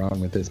can't go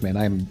wrong with this, man.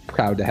 I'm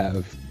proud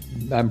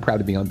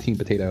to be on Team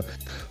Potato.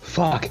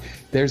 Fuck,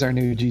 there's our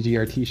new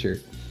GGR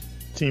t-shirt.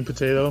 Team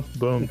Potato,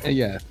 boom.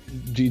 Yeah,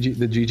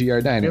 the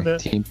GGR Diner,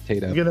 Team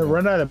Potato. You're gonna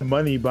run out of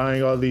money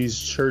buying all these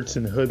shirts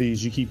and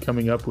hoodies you keep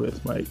coming up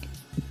with, Mike.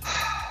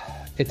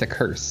 It's a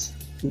curse.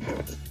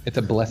 It's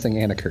a blessing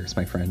and a curse,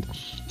 my friend.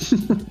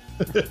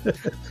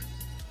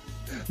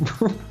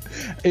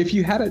 If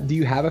you had do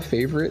you have a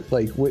favorite?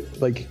 Like what?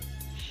 Like,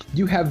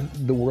 you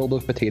have the world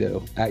of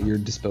potato at your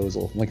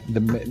disposal. Like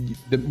you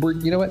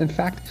know what? In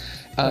fact,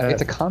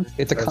 it's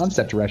a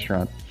concept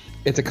restaurant.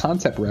 It's a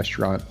concept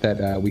restaurant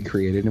that we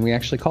created, and we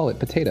actually call it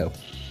Potato.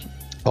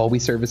 All we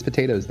serve is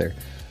potatoes there.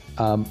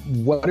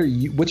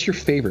 What's your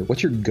favorite?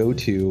 What's your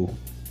go-to,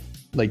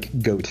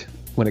 like, goat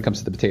when it comes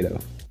to the potato?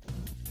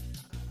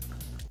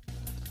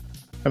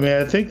 I mean,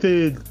 I think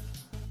this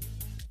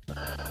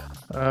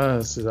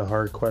is a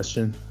hard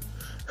question.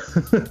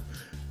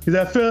 Because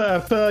I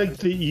feel like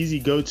the easy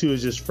go-to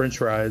is just French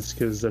fries.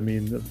 Because I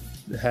mean,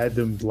 had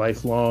them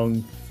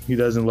lifelong. Who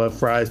doesn't love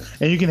fries?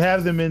 And you can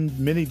have them in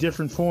many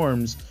different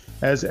forms,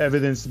 as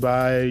evidenced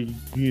by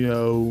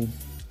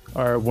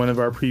one of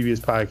our previous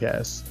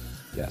podcasts.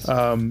 Yes.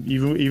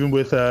 Even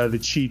with the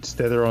cheats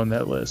that are on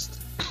that list,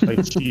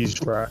 like cheese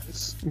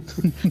fries.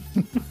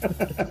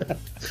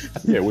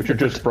 Yeah, which are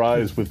just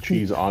fries with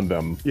cheese on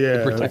them.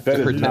 Yeah, like, that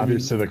is not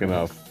specific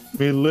enough. I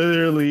mean,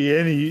 literally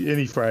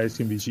any fries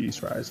can be cheese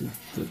fries.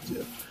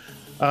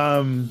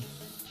 I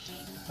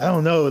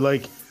don't know.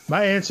 Like,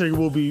 my answer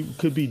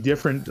could be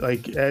different.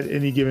 Like, at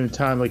any given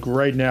time. Like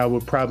right now,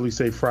 would probably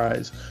say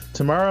fries.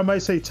 Tomorrow, I might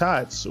say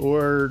tots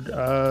or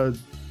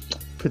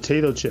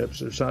potato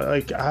chips or something.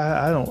 Like,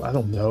 I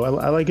don't know.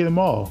 I like them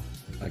all.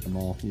 Like them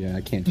all. Yeah,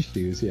 I can't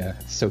choose. Yeah,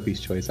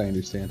 Sophie's choice. I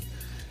understand.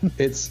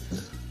 It's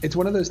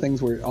one of those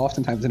things where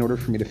oftentimes, in order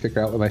for me to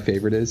figure out what my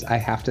favorite is, I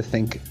have to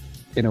think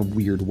in a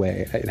weird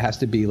way. It has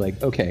to be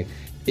like, okay,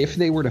 if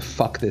they were to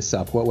fuck this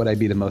up, what would I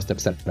be the most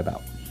upset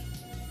about?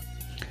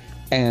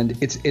 And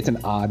it's an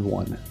odd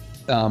one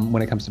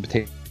when it comes to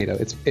potato.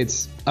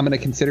 It's I'm going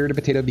to consider it a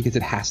potato because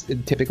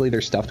typically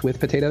they're stuffed with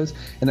potatoes,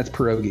 and that's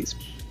pierogies.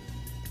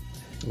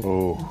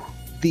 Oh.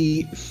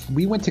 We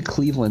went to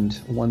Cleveland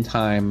one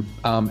time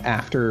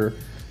after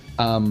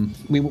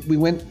we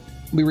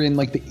were in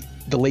like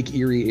the Lake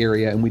Erie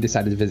area, and we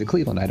decided to visit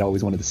Cleveland. I'd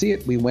always wanted to see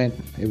it. We went.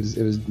 It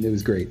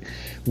was great,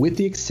 with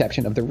the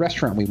exception of the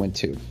restaurant we went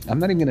to. I'm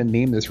not even going to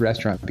name this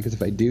restaurant because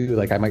if I do,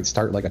 like, I might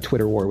start like a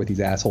Twitter war with these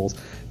assholes.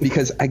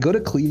 Because I go to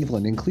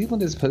Cleveland, and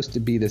Cleveland is supposed to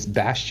be this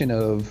bastion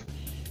of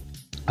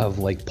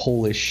like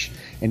Polish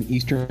and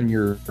Eastern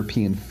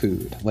European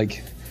food.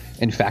 Like,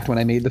 in fact, when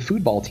I made the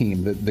football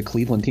team, the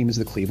Cleveland team is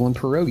the Cleveland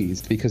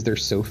Pierogies because they're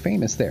so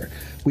famous there.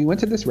 We went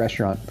to this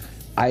restaurant.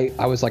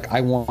 I was like,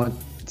 I want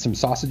some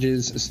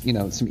sausages,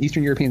 some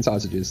Eastern European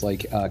sausages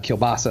like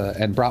kielbasa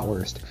and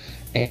bratwurst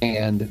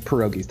and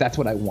pierogies. That's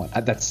what I want.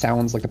 That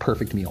sounds like the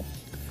perfect meal.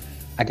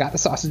 I got the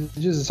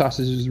sausages. The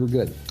sausages were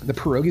good. The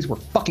pierogies were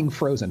fucking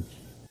frozen.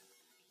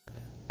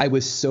 I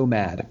was so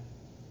mad.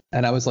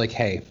 And I was like,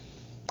 hey,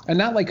 and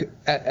not like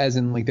as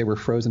in like they were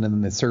frozen and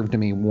then they served to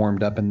me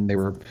warmed up and they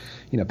were,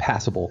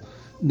 passable.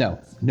 No.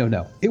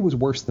 It was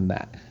worse than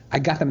that. I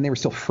got them and they were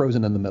still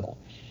frozen in the middle.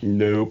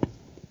 Nope.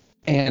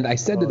 And I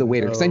said to the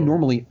waiter, because I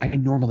normally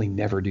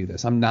never do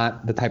this. I'm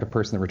not the type of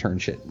person that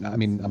returns shit. I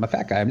mean, I'm a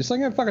fat guy. I'm just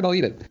like, fuck it, I'll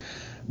eat it.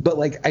 But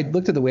like, I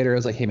looked at the waiter. I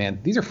was like, hey man,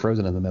 these are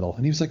frozen in the middle.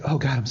 And he was like, oh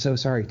God, I'm so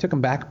sorry. Took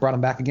them back, brought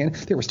them back again.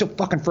 They were still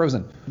fucking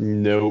frozen.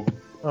 Nope.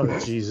 Oh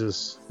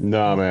Jesus.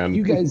 Nah, man.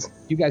 You guys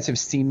have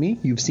seen me.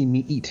 You've seen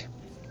me eat.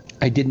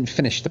 I didn't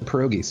finish the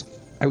pierogies.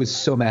 I was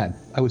so mad.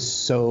 I was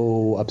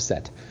so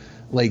upset.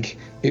 Like,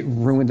 it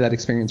ruined that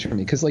experience for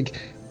me. Because like,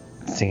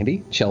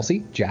 Sandy,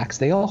 Chelsea, Jax,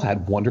 they all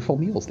had wonderful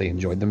meals. They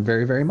enjoyed them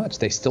very, very much.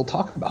 They still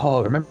talk about,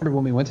 oh, remember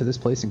when we went to this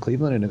place in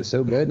Cleveland and it was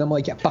so good? And I'm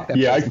like, yeah, fuck that.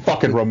 Yeah, I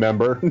fucking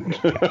remember.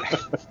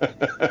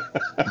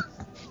 I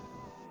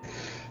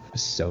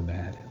was so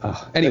mad.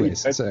 Oh,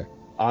 anyways,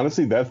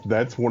 honestly,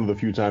 that's one of the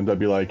few times I'd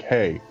be like,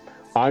 hey,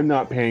 I'm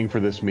not paying for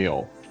this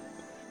meal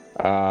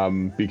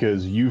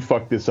because you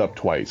fucked this up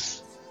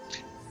twice.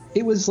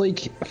 It was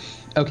like,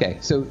 okay,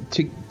 so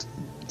to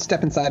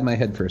step inside my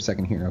head for a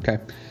second here, okay?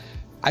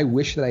 I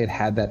wish that I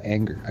had that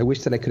anger. I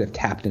wish that I could have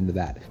tapped into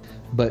that.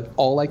 But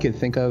all I could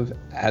think of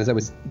as I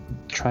was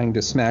trying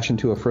to smash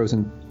into a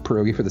frozen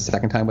pierogi for the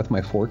second time with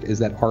my fork is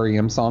that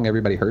REM song,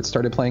 Everybody Hurts,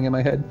 started playing in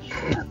my head.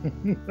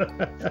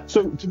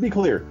 So to be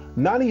clear,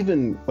 not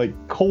even like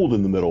cold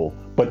in the middle,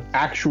 but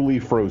actually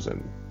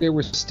frozen. There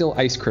were still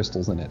ice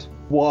crystals in it.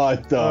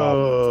 What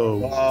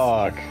the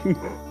fuck?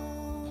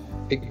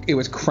 It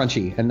was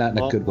crunchy and not in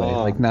a good way.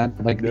 Like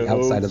not like the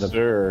outside of the...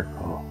 Sir.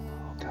 Oh,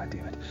 God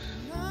damn it.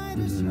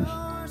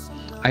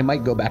 I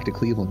might go back to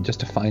Cleveland just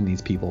to find these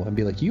people and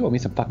be like, you owe me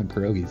some fucking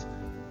pierogies.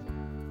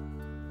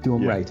 Do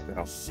them right.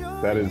 No,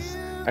 that is,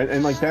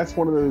 and like that's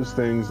one of those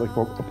things. Like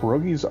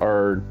pierogies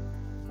are.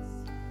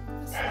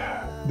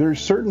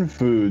 There's certain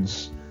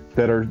foods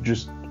that are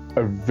just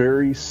a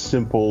very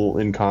simple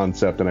in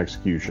concept and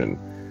execution,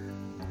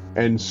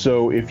 and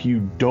so if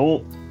you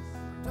don't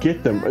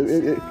get them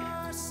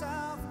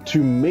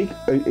to make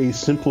a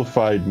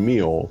simplified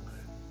meal,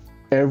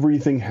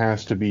 everything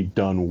has to be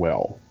done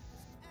well.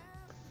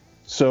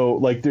 So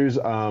like there's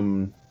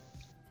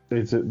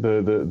it's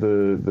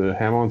the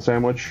ham-on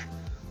sandwich,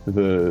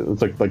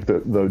 it's like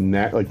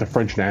the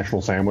French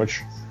National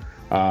sandwich,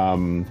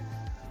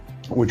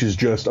 which is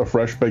just a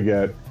fresh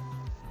baguette,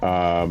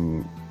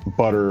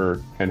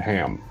 butter and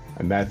ham,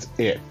 and that's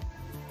it.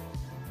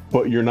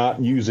 But you're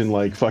not using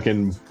like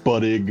fucking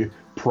Buddig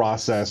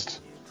processed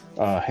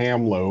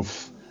ham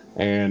loaf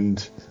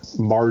and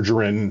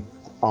margarine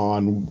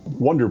on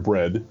Wonder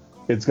Bread.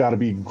 It's got to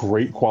be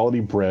great quality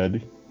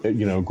bread,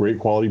 great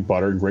quality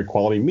butter, great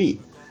quality meat.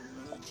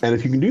 And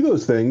if you can do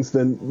those things,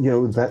 then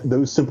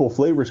those simple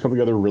flavors come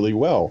together really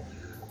well.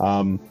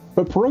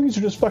 But pierogies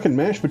are just fucking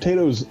mashed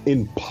potatoes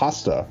in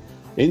pasta,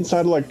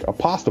 inside of like a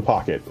pasta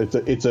pocket.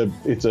 It's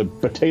a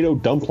potato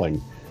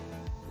dumpling.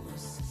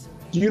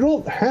 You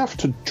don't have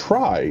to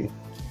try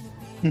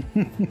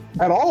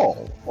at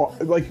all.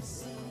 Like,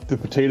 the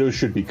potatoes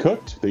should be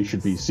cooked. They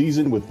should be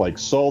seasoned with like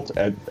salt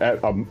at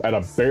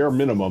a bare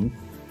minimum,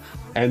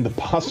 and the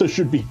pasta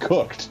should be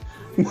cooked.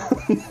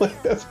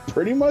 Like, that's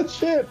pretty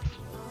much it.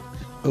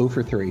 0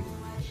 for 3.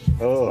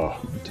 Oh,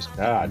 just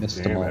God missed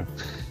damn them all. it.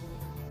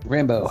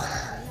 Rambo,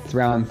 it's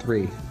round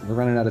 3. We're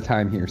running out of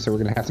time here, so we're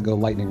gonna have to go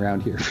lightning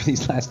round here for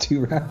these last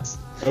 2 rounds.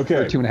 Okay.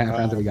 Or 2.5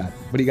 rounds that we got.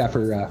 What do you got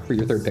for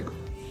your third pick?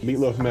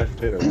 Meatloaf and mashed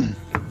potatoes.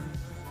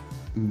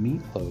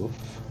 Meatloaf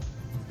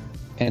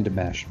and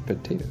mashed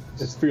potatoes.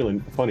 It's feeling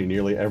funny.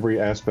 Nearly every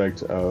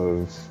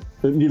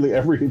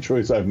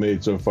choice I've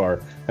made so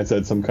far has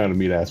had some kind of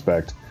meat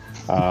aspect.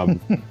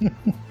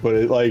 But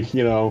it, like,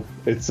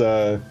 it's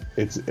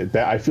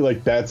that I feel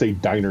like that's a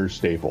diner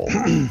staple.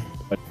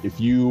 If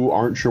you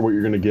aren't sure what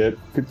you're gonna get,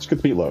 just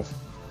get the meatloaf.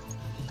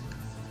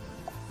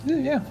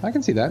 Yeah, I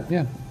can see that.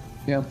 Yeah,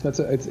 it's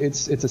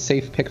a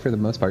safe pick for the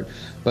most part,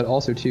 but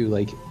also too,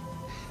 like,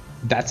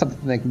 that's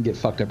something that can get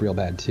fucked up real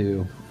bad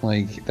too.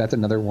 Like, that's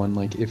another one.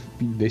 Like, if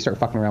they start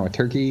fucking around with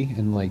turkey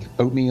and like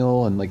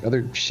oatmeal and like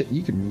other shit,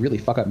 you can really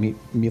fuck up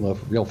meatloaf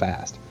real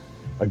fast.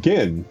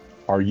 Again,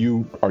 are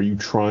you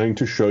trying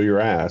to show your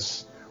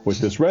ass with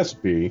this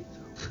recipe,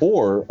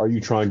 or are you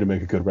trying to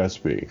make a good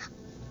recipe?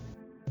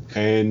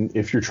 And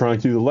if you're trying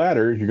to do the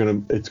latter,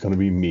 it's gonna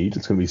be meat.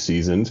 It's gonna be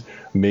seasoned,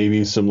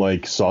 maybe some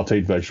like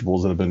sautéed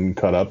vegetables that have been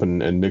cut up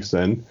and mixed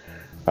in,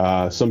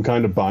 some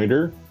kind of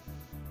binder.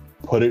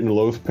 Put it in a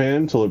loaf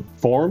pan till it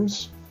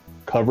forms.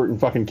 Cover it in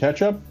fucking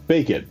ketchup.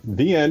 Bake it.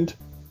 The end.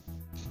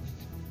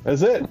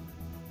 That's it.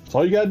 That's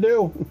all you gotta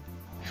do.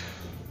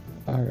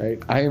 All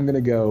right, I am gonna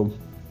go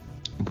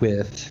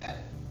with.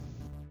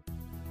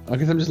 I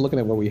guess I'm just looking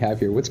at what we have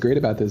here. What's great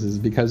about this is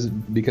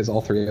because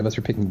all three of us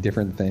are picking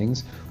different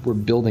things, we're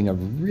building a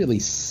really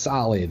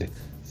solid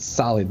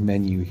solid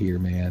menu here,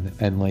 man,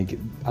 and like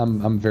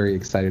I'm very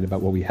excited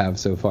about what we have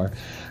so far.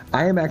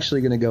 I am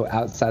actually going to go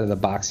outside of the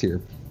box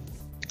here,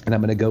 and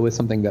I'm going to go with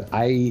something that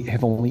I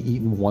have only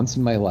eaten once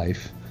in my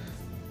life,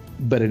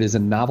 but it is a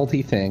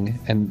novelty thing,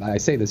 and I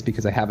say this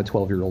because I have a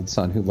 12-year-old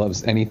son who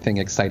loves anything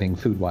exciting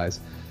food-wise,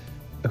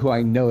 who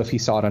I know if he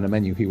saw it on a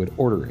menu, he would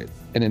order it.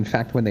 And in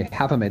fact, when they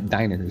have them at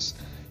diners,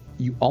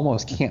 you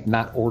almost can't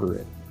not order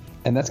it.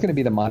 And that's going to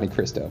be the Monte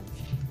Cristo.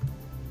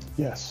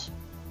 Yes.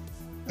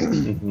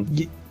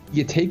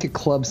 You take a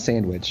club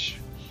sandwich,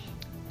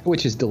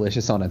 which is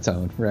delicious on its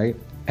own, right?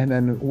 And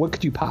then what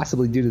could you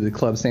possibly do to the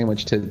club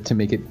sandwich to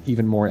make it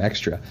even more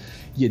extra?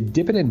 You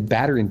dip it in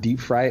batter and deep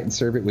fry it and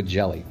serve it with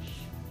jelly.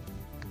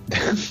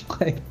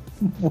 Like,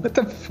 what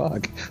the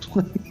fuck?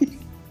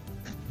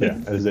 Yeah,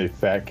 that is a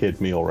fat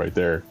kid meal right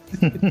there.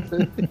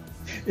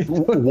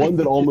 One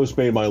that almost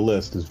made my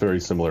list is very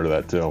similar to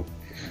that too.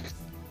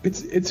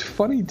 It's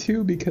funny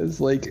too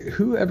because like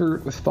whoever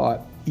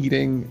thought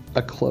eating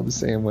a club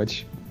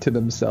sandwich to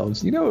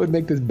themselves, it would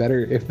make this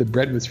better if the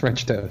bread was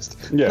French toast.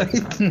 Yeah.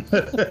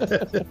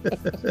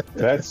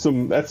 That's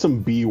some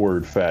B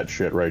word fat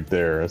shit right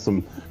there. That's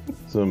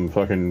some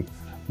fucking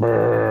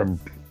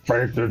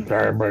break the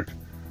sandwich,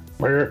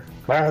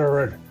 batter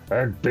it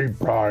and deep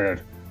fry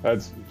it.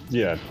 That's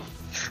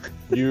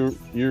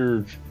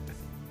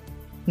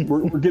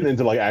we're getting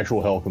into like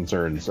actual health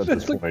concerns at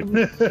this point.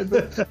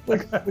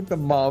 like the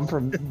mom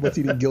from What's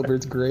Eating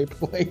Gilbert's Grape.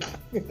 Like,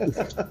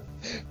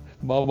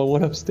 Mama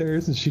went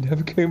upstairs and she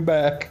never came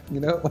back.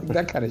 Like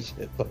that kind of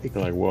shit. Like,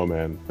 you're like, whoa,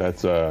 man,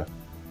 that's a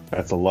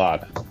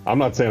lot. I'm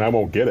not saying I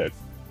won't get it,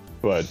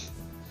 but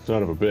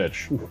son of a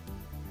bitch.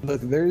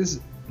 Look, there's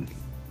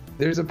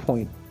a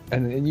point.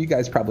 And you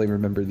guys probably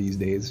remember these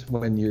days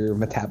when your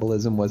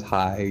metabolism was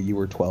high, you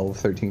were 12,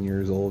 13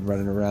 years old,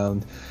 running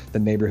around the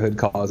neighborhood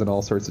causing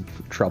all sorts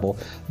of trouble.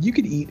 You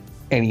could eat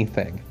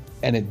anything,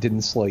 and it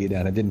didn't slow you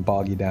down. It didn't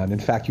bog you down. In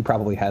fact, you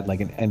probably had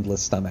like an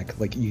endless stomach.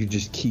 Like you could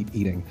just keep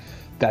eating.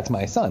 That's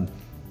my son.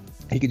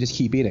 He could just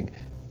keep eating.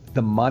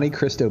 The Monte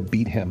Cristo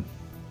beat him.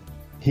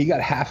 He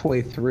got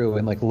halfway through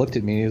and like looked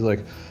at me and he was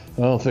like,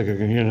 I don't think I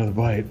can get another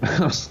bite.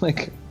 I was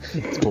like,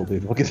 it's cool,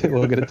 dude. We'll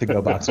get it to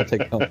go box. We'll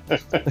take it home.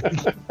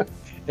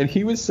 And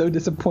he was so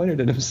disappointed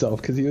in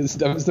himself because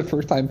that was the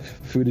first time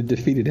food had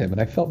defeated him, and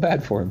I felt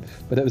bad for him.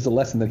 But that was a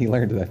lesson that he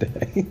learned that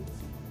day.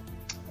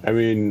 I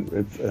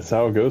mean, it's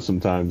how it goes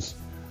sometimes.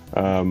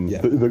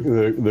 Yeah.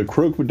 The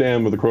croque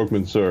madame or the croque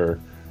monsieur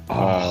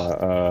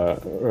are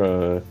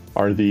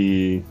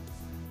the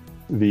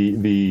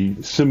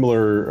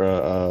similar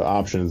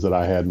options that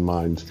I had in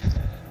mind.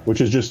 Which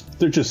is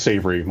they're just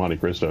savory Monte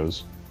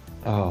Cristos.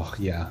 Oh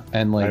yeah,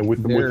 and like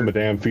with the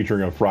Madame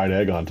featuring a fried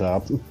egg on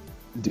top.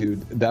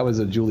 Dude, that was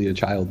a Julia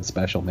Child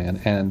special,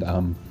 man. And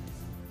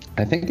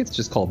I think it's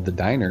just called The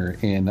Diner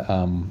in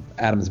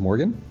Adams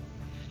Morgan.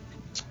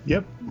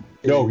 Yep.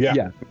 Oh yeah.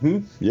 Yeah. Mm-hmm.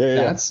 Yeah.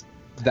 That's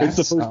it's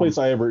the first place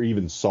I ever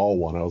even saw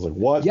one. I was like,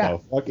 what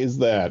the fuck is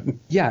that?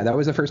 Yeah, that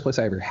was the first place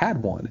I ever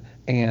had one.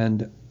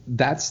 And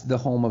that's the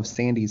home of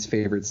Sandy's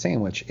favorite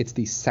sandwich. It's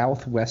the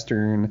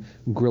Southwestern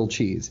grilled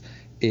cheese.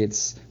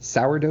 It's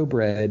sourdough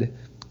bread,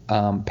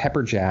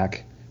 pepper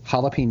jack,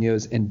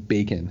 jalapenos, and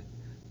bacon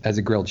as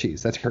a grilled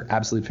cheese. That's her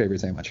absolute favorite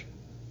sandwich.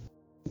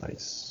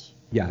 Nice.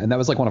 Yeah, and that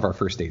was like one of our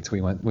first dates.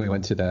 We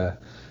went to the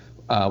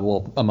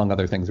among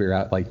other things, we were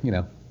out like,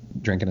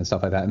 drinking and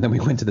stuff like that. And then we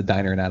went to the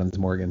diner in Adams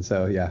Morgan.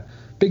 So yeah,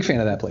 big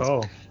fan of that place.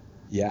 Oh.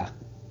 Yeah.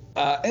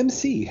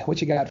 MC, what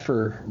you got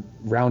for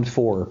round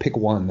 4? Pick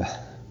one.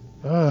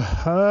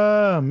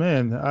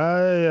 Man,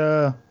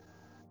 I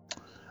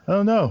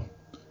don't know.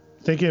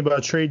 Thinking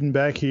about trading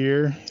back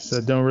here, so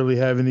I don't really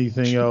have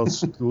anything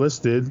else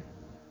listed.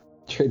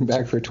 Trading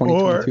back for a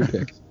 2022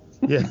 pick.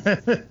 Yeah.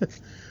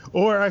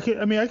 Or I could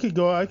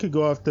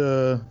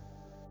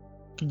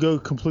go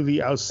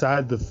completely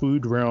outside the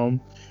food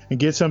realm and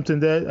get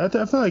something that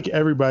I feel like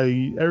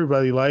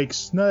everybody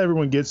likes. Not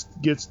everyone gets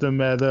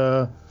them at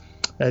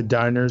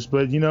diners,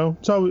 but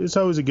it's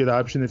always a good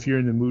option if you're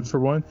in the mood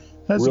for one.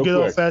 That's a good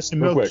old fashioned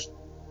milk.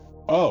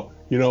 Oh,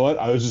 you know what?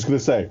 I was just gonna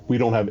say we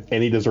don't have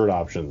any dessert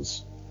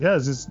options. Yeah,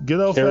 it's just good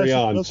old fashioned. Carry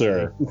on,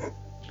 sir.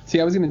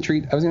 See, I was gonna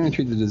treat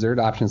the dessert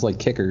options like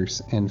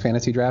kickers in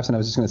fantasy drafts, and I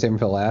was just gonna save them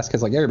for last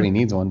because like everybody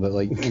needs one, but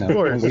like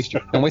don't waste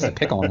a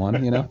pick on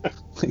one,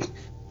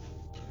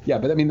 Yeah,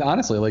 but I mean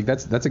honestly, like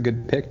that's a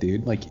good pick,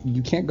 dude. Like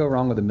you can't go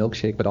wrong with a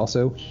milkshake, but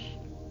also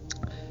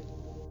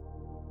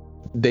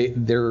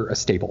they're a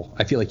staple.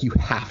 I feel like you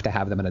have to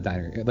have them in a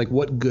diner. Like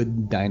what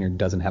good diner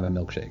doesn't have a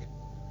milkshake?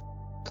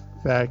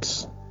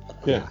 Facts.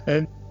 Yeah.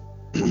 And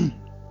I'm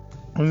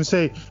gonna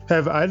say,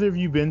 have either of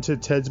you been to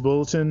Ted's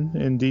Bulletin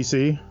in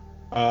DC?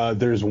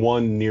 There's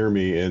one near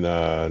me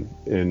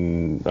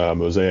in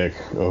Mosaic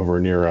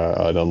over near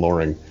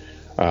Dunloring.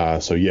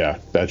 So yeah,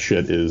 that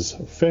shit is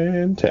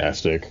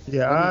fantastic.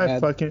 Yeah,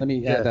 let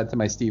me add that to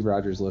my Steve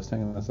Rogers list.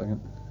 Hang on a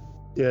second.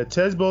 Yeah,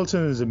 Ted's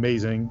Bulletin is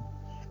amazing.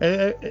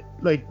 And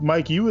like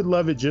Mike, you would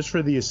love it just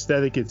for the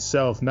aesthetic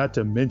itself, not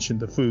to mention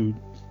the food.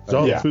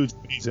 All the food's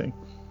amazing.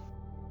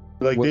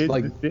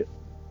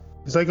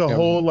 It's like a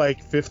whole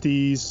like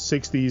 50s,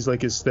 60s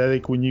like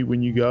aesthetic when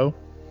you go.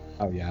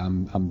 Oh yeah,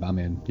 I'm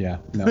in. Yeah,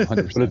 no,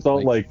 100%. But it's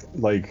all like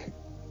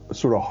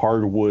sort of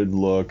hardwood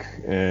look,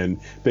 and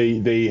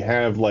they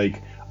have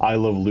like I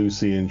Love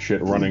Lucy and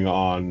shit running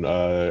on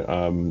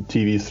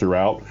TVs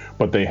throughout,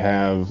 but they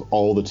have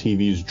all the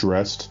TVs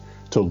dressed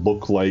to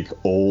look like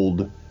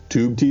old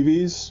tube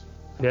TVs.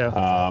 Yeah.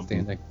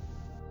 Outstanding.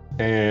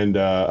 And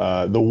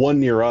the one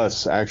near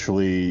us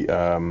actually,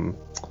 all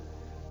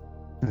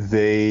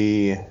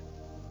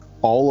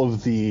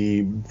of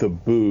the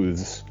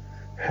booths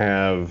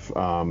have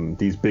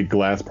these big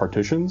glass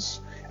partitions,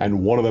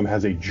 and one of them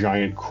has a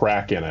giant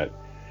crack in it.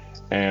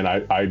 And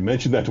I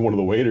mentioned that to one of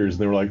the waiters,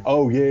 and they were like,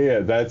 "Oh yeah,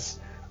 that's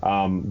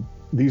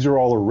these are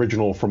all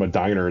original from a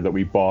diner that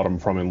we bought them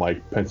from in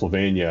like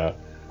Pennsylvania,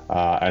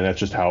 and that's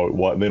just how it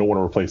was. They don't want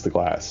to replace the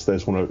glass. They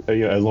just want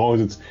to, as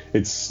long as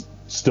it's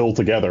still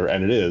together,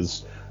 and it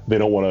is, they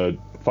don't want to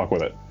fuck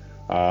with it.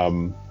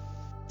 So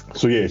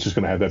yeah, it's just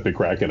gonna have that big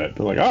crack in it.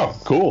 They're like, oh,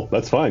 cool,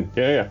 that's fine.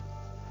 Yeah.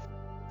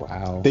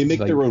 Wow. They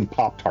make their own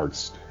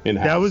Pop-Tarts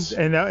in-house.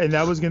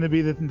 That was going to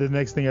be the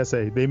next thing I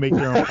say. They make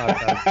their own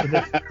Pop-Tarts, and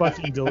they're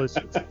fucking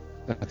delicious.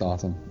 That's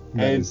awesome.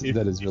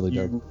 That is really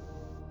dope.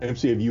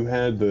 MC, have you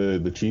had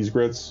the cheese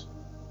grits?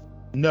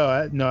 No,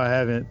 I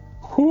haven't.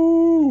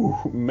 Whoo,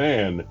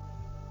 man,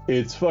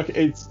 it's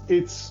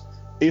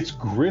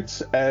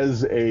grits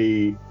as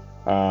a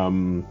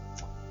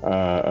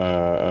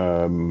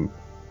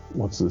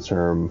what's the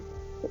term?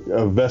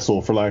 A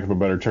vessel, for lack of a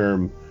better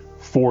term,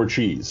 for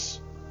cheese.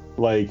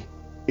 Like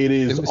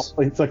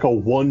it's like a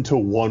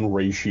 1-to-1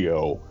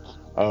 ratio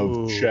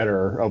of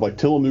cheddar, of like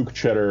Tillamook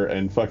cheddar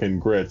and fucking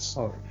grits.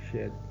 Oh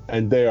shit!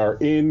 And they are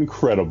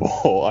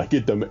incredible. I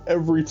get them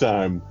every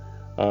time.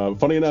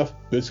 Funny enough,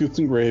 biscuits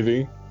and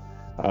gravy,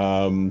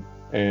 and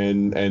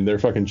they're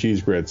fucking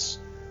cheese grits.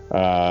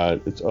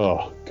 It's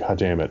god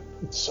damn it,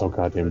 it's so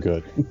goddamn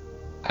good.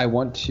 I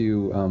want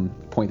to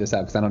point this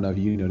out because I don't know if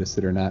you noticed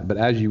it or not, but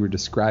as you were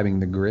describing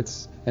the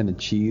grits and the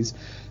cheese,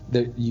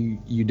 that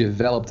you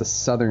developed a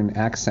southern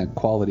accent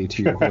quality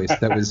to your voice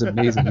that was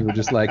amazing. You were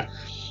just like,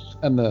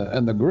 and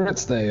the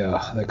grits they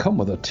come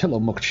with a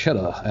Tillamook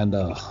cheddar and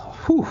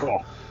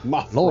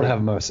Lord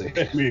have mercy.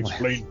 Let me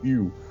explain to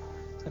you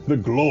the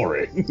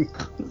glory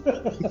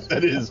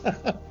that is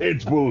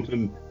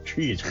Edgewood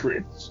cheese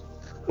grits.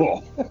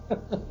 Oh,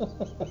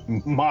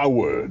 my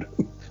word.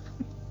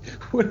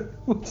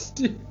 What's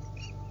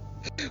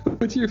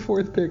your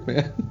fourth pick,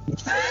 man?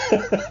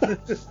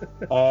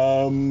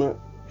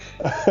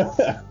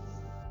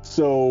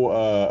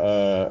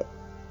 So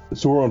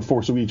we're on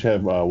 4, so we each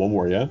have one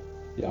more, yeah?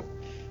 Yeah.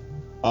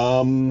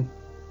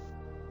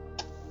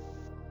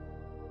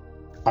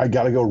 I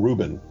gotta go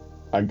Reuben.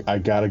 I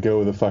gotta go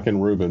with the fucking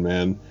Reuben,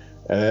 man.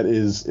 And that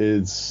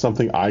is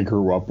something I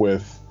grew up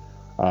with.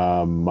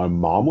 My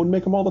mom would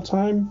make them all the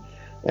time,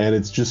 and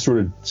it's just sort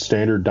of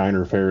standard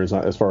diner fare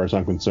as far as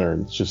I'm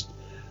concerned. It's just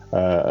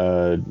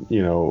corned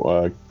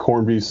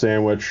beef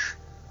sandwich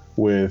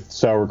with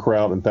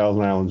sauerkraut and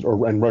Thousand Islands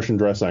and Russian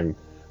dressing,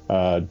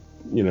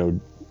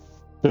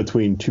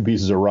 between 2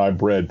 pieces of rye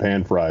bread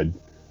pan fried.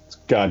 It's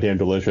goddamn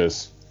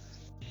delicious.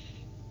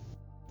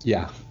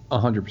 Yeah,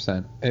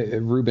 100%.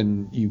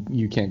 Reuben,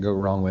 you can't go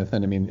wrong with.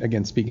 And I mean,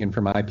 again, speaking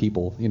for my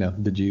people,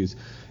 the Jews,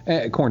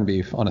 corned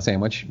beef on a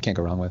sandwich, can't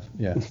go wrong with.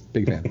 Yeah,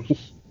 big fan.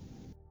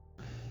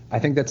 I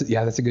think that's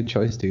a good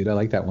choice, dude. I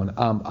like that one.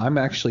 I'm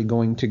actually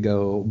going to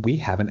go. We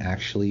haven't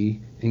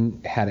actually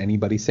had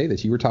anybody say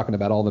this. You were talking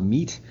about all the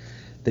meat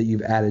that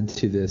you've added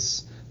to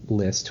this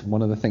list.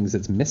 One of the things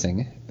that's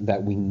missing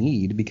that we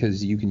need,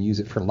 because you can use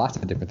it for lots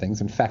of different things.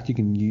 In fact, you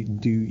can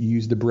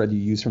use the bread you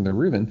use from the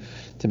Reuben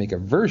to make a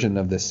version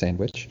of this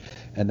sandwich,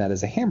 and that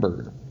is a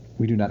hamburger.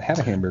 We do not have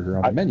a hamburger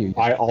on the menu yet.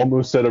 I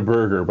almost said a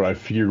burger, but I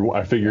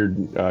figured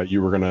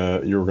you were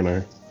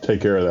gonna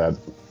take care of that.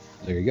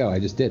 There you go. I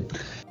just did.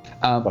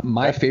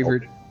 My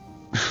favorite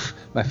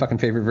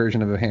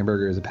version of a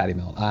hamburger is a patty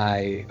melt.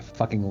 I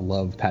fucking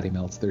love patty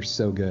melts. They're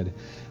so good.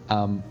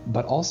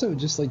 But also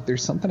just like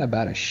there's something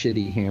about a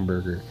shitty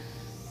hamburger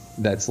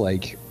that's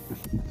like,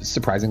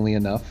 surprisingly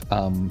enough,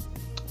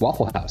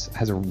 Waffle House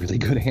has a really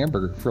good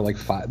hamburger for like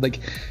 $5.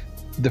 Like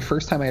the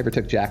first time I ever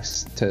took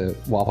Jax to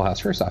Waffle House,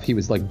 first off, he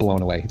was like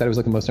blown away. He thought it was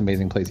like the most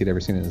amazing place he'd ever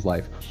seen in his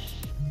life.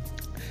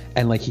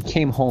 And like he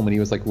came home and he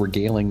was like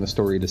regaling the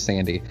story to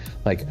Sandy,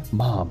 like,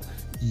 Mom,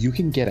 you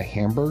can get a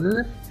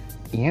hamburger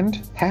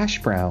and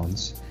hash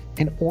browns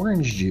and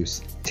orange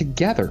juice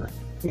together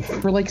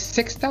for like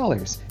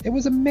 $6. It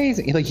was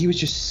amazing. Like he was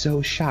just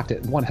so shocked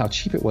at, one, how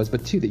cheap it was,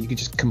 but two, that you could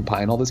just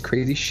combine all this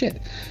crazy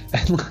shit.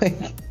 And like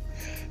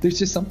there's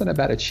just something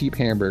about a cheap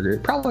hamburger,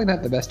 probably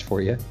not the best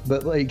for you,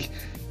 but like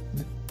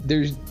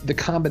there's the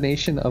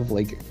combination of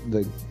like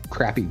the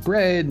crappy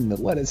bread and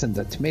the lettuce and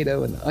the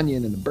tomato and the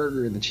onion and the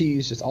burger and the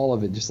cheese, just all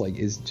of it just like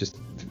is just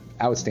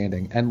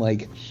outstanding. And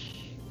like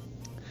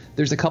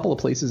there's a couple of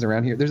places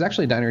around here. There's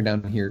actually a diner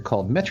down here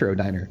called Metro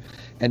Diner,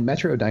 and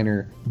Metro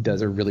Diner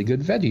does a really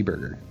good veggie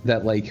burger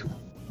that like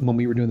when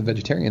we were doing the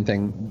vegetarian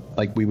thing,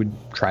 like we would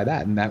try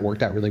that, and that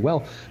worked out really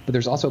well. But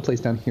there's also a place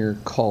down here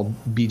called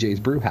BJ's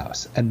Brew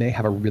House, and they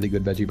have a really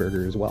good veggie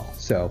burger as well.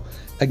 So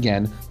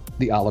again,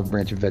 the olive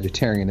branch of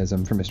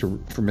vegetarianism for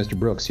Mr.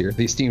 Brooks here,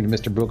 the esteemed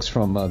Mr. Brooks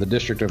from the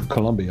District of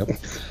Columbia.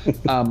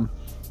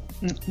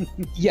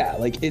 Yeah,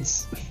 like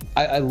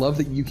I love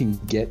that you can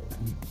get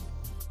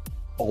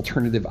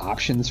alternative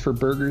options for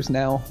burgers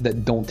now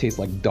that don't taste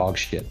like dog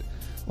shit.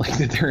 Like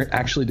that they're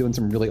actually doing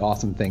some really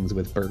awesome things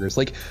with burgers.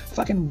 Like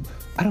fucking,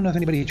 I don't know if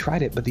anybody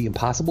tried it, but the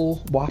Impossible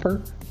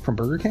Whopper from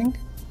Burger King,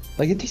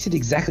 like it tasted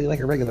exactly like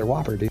a regular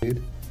Whopper,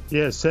 dude.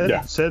 Yeah,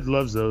 Sed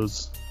loves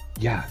those.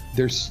 Yeah,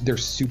 they're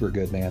super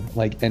good, man.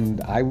 Like,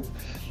 and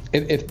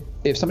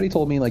if somebody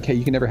told me like, hey,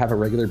 you can never have a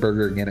regular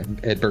burger again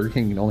at Burger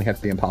King, you can only have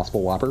the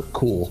Impossible Whopper,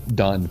 cool,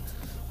 done,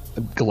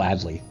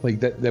 gladly.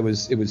 Like it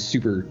was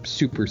super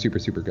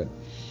good.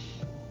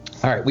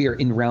 All right, we are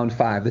in round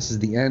 5. This is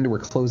the end. We're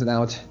closing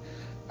out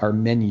our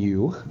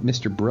menu.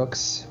 Mr.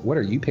 Brooks, what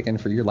are you picking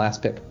for your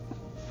last pick?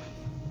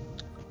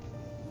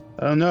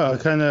 I don't know. I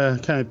kind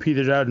of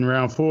petered out in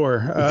round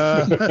 4.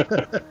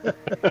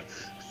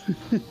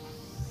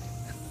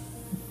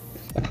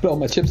 I put all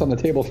my chips on the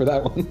table for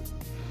that one.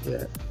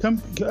 Yeah,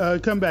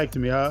 come back to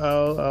me.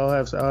 I'll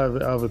have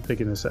a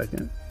pick in a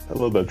second. A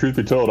little bit. Truth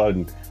be told, I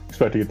didn't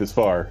expect to get this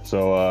far.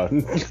 So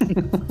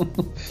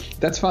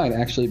that's fine,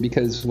 actually,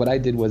 because what I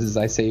did was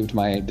I saved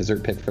my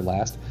dessert pick for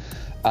last.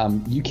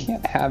 You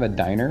can't have a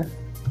diner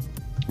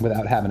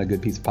without having a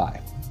good piece of pie.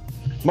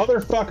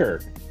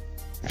 Motherfucker.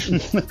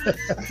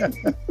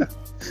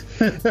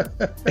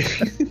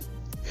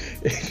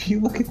 If you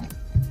look at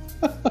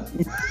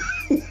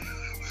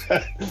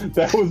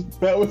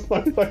that was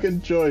my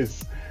fucking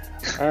choice.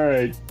 All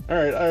right.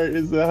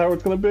 Is that how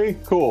it's gonna be?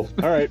 Cool.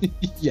 All right.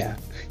 yeah.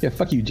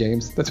 Fuck you,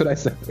 James. That's what I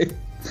say.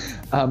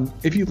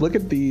 If you look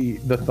at the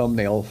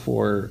thumbnail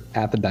for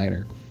At the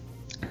Diner,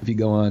 if you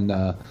go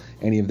on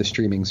any of the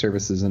streaming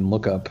services and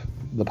look up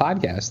the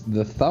podcast,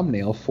 the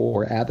thumbnail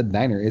for At the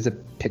Diner is a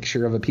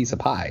picture of a piece of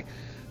pie.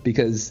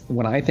 Because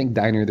when I think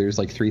diner, there's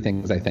like 3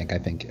 things I think. I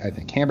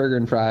think hamburger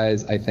and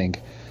fries. I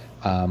think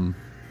a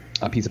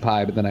piece of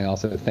pie, but then I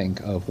also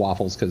think of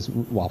waffles because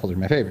waffles are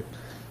my favorite.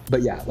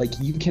 But yeah, like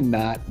you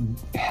cannot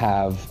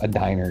have a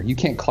diner. You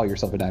can't call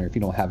yourself a diner if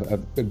you don't have a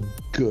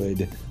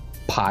good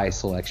pie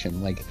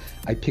selection. Like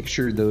I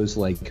picture those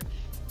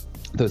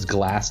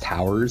glass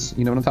towers.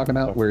 You know what I'm talking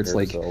about? Where it's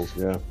like,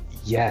 yeah.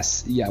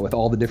 Yes, yeah, with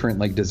all the different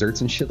like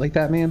desserts and shit like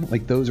that, man.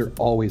 Like those are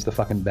always the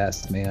fucking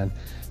best, man.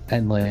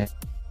 And like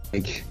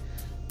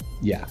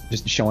yeah,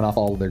 just showing off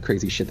all of their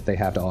crazy shit that they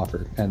have to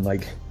offer. And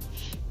like,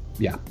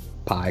 yeah,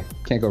 pie,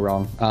 can't go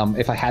wrong.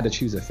 If I had to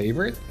choose a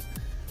favorite,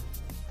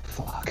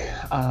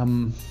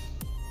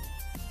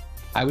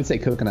 I would say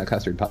coconut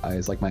custard pie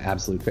is like my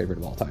absolute favorite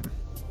of all time.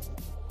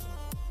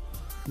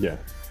 Yeah,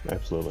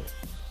 absolutely.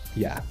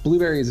 Yeah,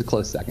 blueberry is a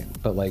close second,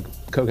 but like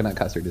coconut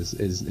custard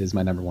is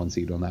my number 1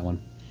 seed on that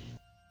one.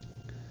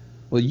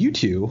 Well, you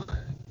two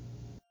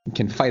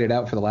can fight it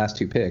out for the last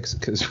 2 picks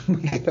because we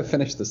gotta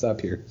finish this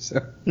up here. So,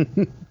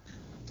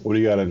 what do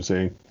you got,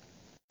 MC?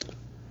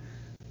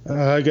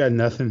 I got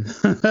nothing.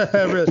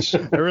 I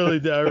really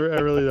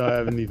don't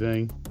have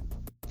anything.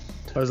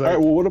 I was like, all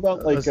right. Well, what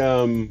about like,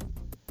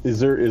 is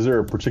there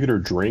a particular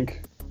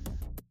drink?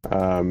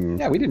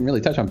 Yeah, we didn't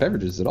really touch on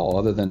beverages at all,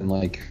 other than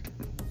milkshake.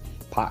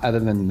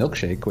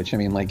 Which I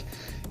mean, like,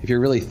 if you're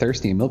really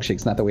thirsty, a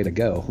milkshake's not the way to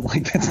go.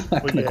 Like, that's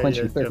not going to quench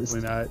your thirst.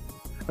 Definitely not.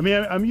 I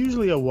mean, I'm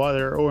usually a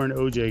water or an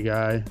OJ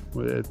guy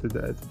at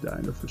the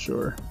diner for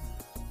sure.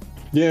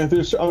 Yeah,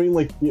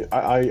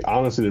 I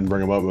honestly didn't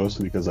bring them up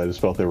mostly because I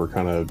just felt they were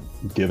kind of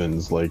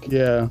givens. Like,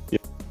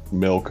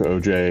 milk,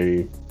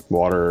 OJ,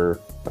 water.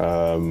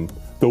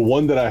 The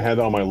one that I had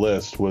on my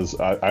list was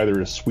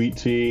either a sweet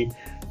tea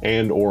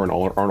and or an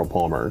Arnold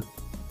Palmer,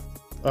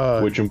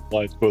 which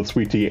implies both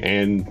sweet tea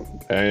and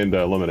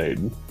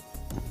lemonade.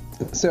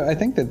 So I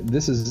think that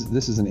this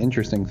is an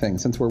interesting thing.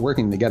 Since we're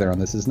working together on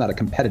this, it's not a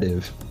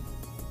competitive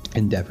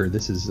endeavor.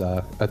 This is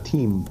a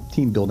team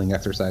building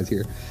exercise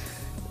here.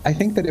 I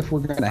think that if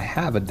we're going to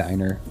have a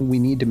diner, we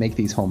need to make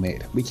these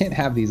homemade. We can't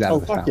have these out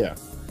of the fountain. Yeah.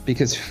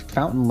 Because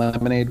fountain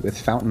lemonade with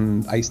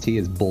fountain iced tea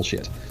is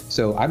bullshit.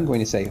 So I'm going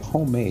to say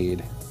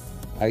homemade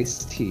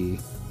iced tea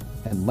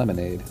and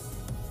lemonade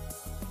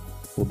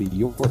will be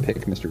your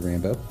pick, Mr.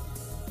 Rambo.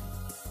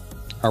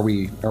 Are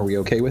we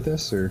okay with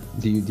this, or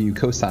do you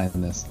co-sign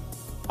this?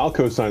 I'll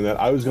co-sign that.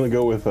 I was going to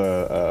go with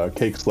a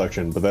cake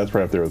selection, but that's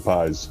right up there with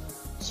pies.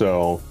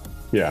 So,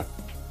 yeah,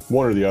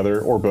 one or the other,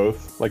 or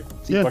both. Like,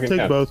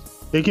 take both.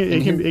 It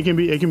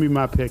can be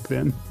my pick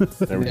then.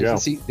 There we go.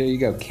 See, there you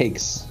go,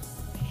 cakes.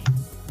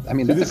 I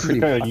mean, this is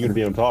the kind of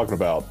unity I'm talking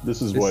about.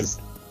 This is what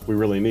we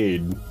really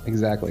need.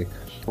 Exactly.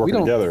 Working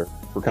together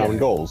for common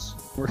goals.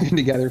 Working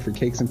together for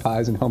cakes and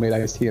pies and homemade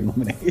iced tea and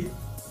lemonade.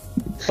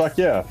 Fuck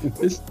yeah.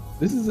 This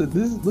is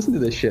listen to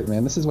this shit,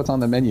 man. This is what's on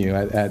the menu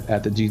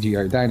at the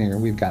GGR Diner.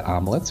 We've got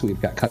omelets, we've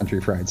got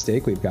country fried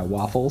steak, we've got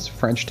waffles,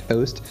 French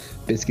toast,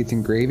 biscuits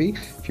and gravy.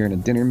 If you're in a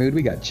dinner mood,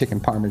 we got chicken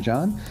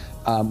parmesan.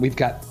 We've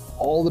got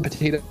all the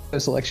potato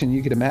selection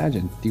you could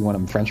imagine. Do you want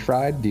them French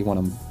fried? Do you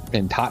want them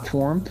in tot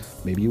form?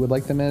 Maybe you would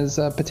like them as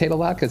potato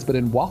latkes, but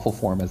in waffle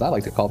form, as I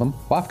like to call them,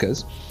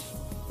 wafkas.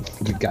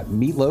 You've got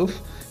meatloaf.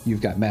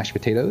 You've got mashed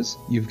potatoes.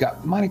 You've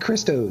got Monte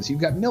Cristos.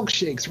 You've got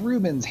milkshakes,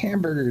 Reubens,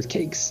 hamburgers,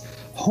 cakes,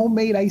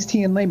 homemade iced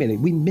tea and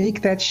lemonade. We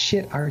make that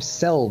shit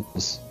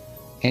ourselves.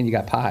 And you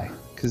got pie,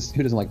 because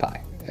who doesn't like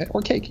pie?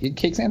 Or cake.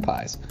 Cakes and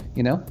pies,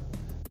 you know?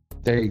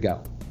 There you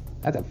go.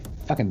 That's a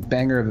fucking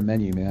banger of a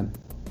menu, man.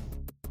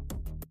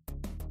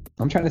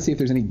 I'm trying to see if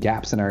there's any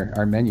gaps in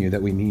our menu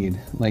that we need.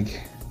 Like,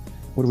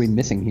 what are we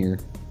missing here?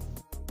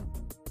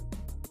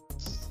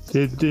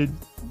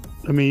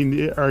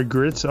 Are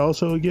grits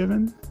also a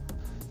given?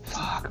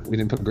 Fuck, we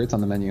didn't put grits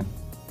on the menu.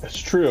 That's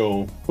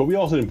true, but we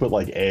also didn't put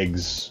like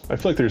eggs. I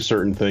feel like there's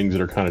certain things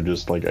that are kind of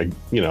just like, Here's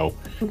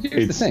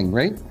the thing,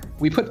 right?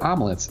 We put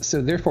omelets,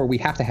 so therefore we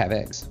have to have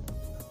eggs.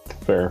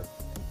 Fair.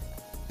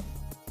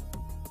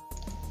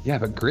 Yeah,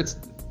 but grits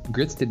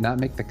did not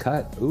make the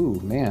cut.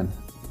 Ooh, man.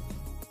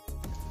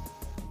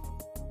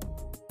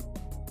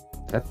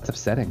 That's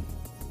upsetting.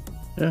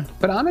 Yeah.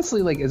 But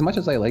honestly, like, as much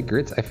as I like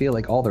grits, I feel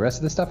like all the rest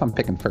of the stuff I'm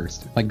picking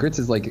first. Like, grits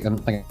is like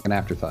an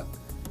afterthought.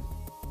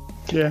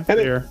 Yeah, and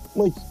fair.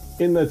 Like,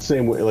 in that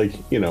same way, like,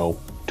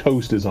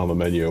 toast is on the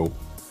menu.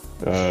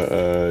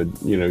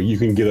 You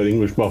can get an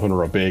English muffin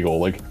or a bagel.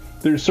 Like,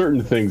 there's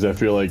certain things I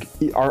feel like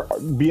are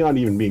beyond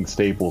even being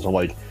staples, are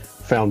like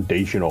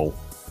foundational.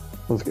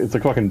 It's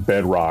like fucking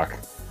bedrock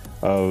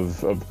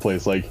of the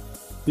place. Like,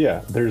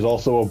 yeah, there's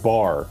also a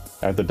bar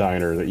at the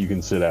diner that you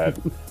can sit at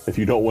if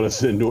you don't want to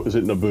sit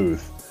in a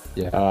booth.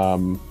 Yeah.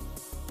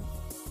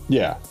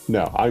 Yeah.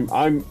 No,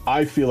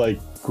 I feel like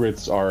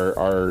grits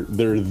are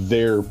they're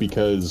there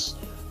because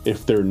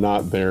if they're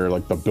not there,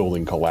 like, the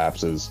building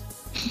collapses.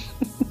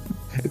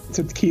 It's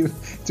what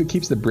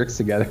keeps the bricks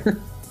together.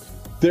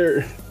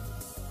 They're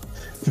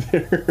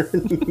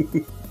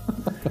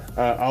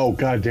oh,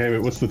 god damn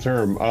it, what's the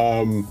term?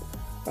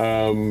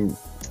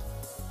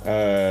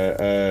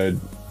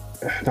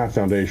 Not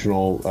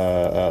foundational,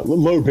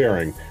 load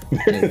bearing.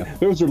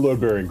 Those are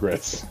load bearing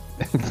grits.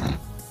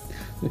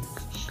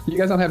 You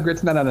guys don't have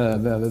grits? No.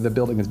 The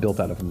building is built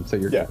out of them, so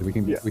you're good. We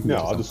can no,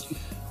 I'll just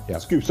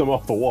scoop some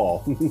off the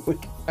wall.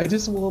 I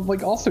just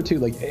also too,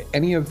 like,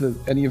 any of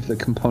the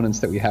components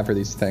that we have for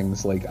these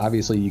things, like,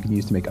 obviously you can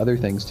use to make other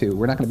things too.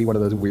 We're not going to be one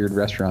of those weird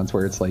restaurants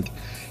where it's like,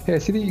 hey, I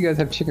see that you guys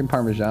have chicken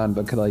parmesan,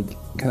 but can I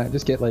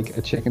just get like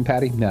a chicken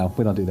patty? No,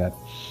 we don't do that.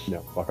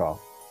 No, fuck off.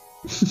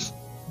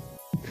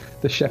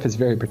 The chef is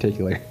very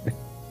particular.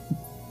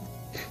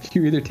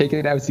 You either take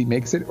it out as he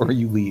makes it, or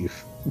you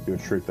leave. Go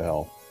straight to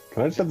hell.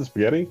 Can I just have the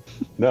spaghetti?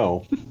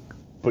 No,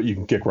 but you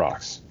can kick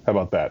rocks. How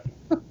about that?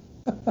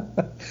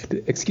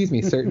 Excuse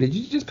me, sir. Did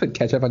you just put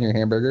ketchup on your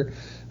hamburger?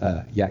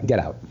 Yeah, get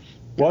out.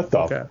 What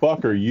the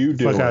fuck are you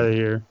doing? Fuck out of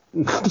here.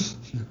 There's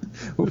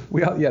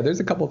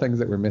a couple things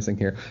that we're missing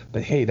here.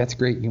 But hey, that's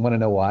great. You want to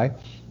know why?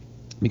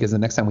 Because the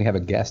next time we have a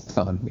guest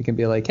on, we can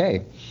be like,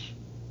 hey,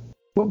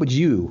 what would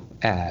you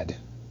add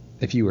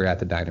if you were at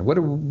the diner? What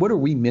are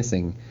we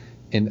missing?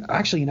 And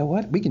actually, you know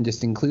what? We can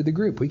just include the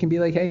group. We can be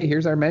like, hey,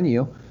 here's our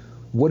menu.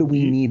 What do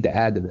we need to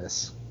add to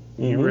this?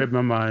 You read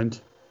my mind.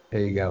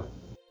 There you go.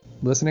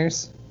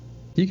 Listeners,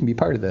 you can be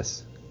part of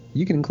this.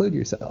 You can include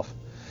yourself.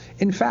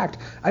 In fact,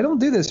 I don't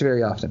do this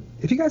very often.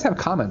 If you guys have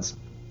comments,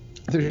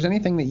 if there's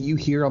anything that you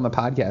hear on the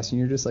podcast and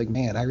you're just like,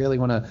 man, I really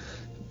want to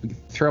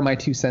throw my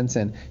 2 cents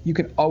in, you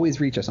can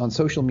always reach us on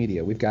social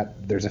media.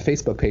 There's a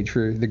Facebook page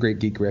for the Great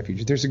Geek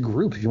Refuge. There's a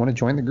group if you want to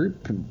join the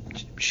group,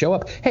 show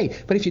up. Hey,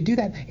 but if you do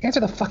that, answer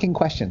the fucking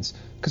questions,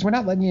 because we're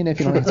not letting you in if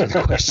you don't answer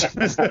the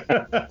questions.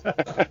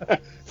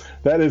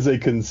 That is a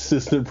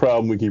consistent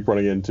problem we keep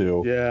running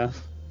into. Yeah.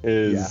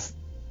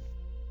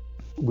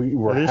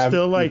 We're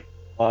still like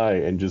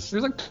and just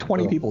there's like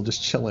 20 people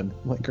just chilling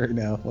like right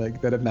now,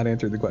 like, that have not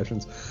answered the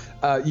questions.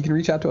 You can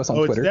reach out to us on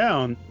Twitter. It's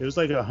down. It was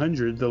like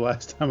 100 the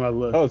last time I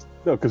looked. Oh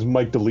no, because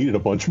Mike deleted a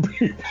bunch of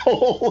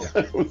people.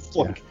 It was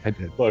like, I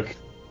did. Look,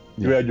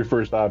 you had your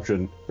first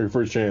option, or your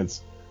first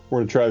chance. We're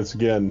gonna try this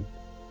again.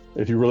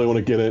 If you really want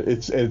to get it,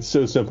 it's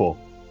so simple.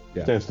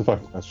 Yeah. Just answer the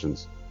fucking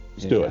questions.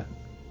 Just do it.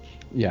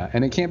 Yeah,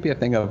 and it can't be a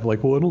thing of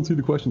like, well, I don't see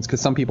the questions,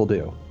 because some people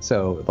do.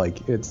 So like,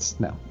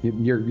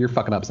 you're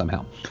fucking up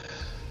somehow.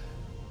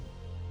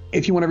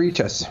 If you want to reach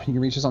us, you can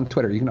reach us on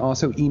Twitter. You can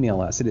also email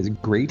us. It is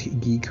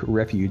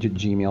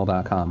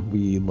greatgeekrefuge@gmail.com.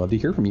 We love to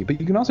hear from you, but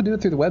you can also do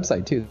it through the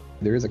website too.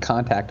 There is a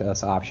contact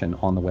us option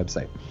on the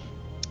website.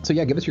 So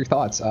yeah, give us your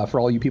thoughts. For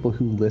all you people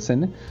who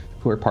listen,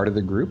 who are part of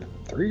the group,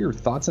 throw your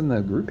thoughts in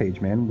the group page,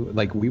 man.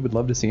 Like, we would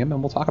love to see them,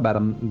 and we'll talk about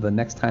them the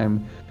next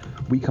time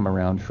we come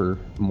around for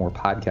more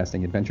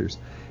podcasting adventures.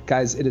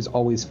 Guys, it is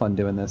always fun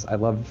doing this. I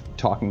love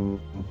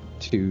talking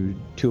to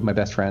 2 of my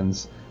best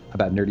friends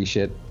about nerdy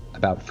shit,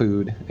 about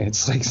food.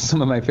 It's like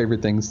some of my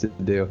favorite things to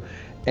do.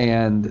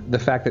 And the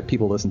fact that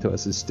people listen to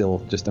us is still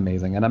just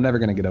amazing. And I'm never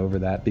going to get over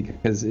that,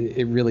 because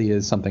it really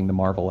is something to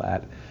marvel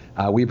at.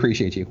 We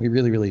appreciate you. We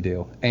really, really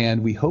do.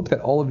 And we hope that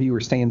all of you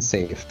are staying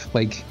safe.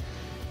 Like,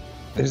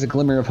 there's a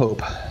glimmer of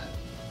hope.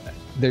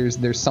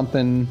 There's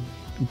something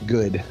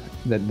good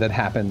that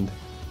happened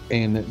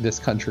in this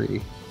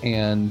country,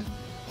 and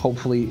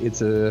hopefully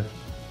it's a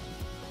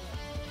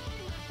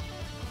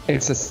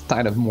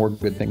sign of more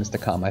good things to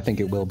come. I think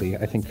it will be.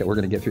 I think that we're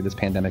going to get through this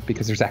pandemic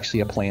because there's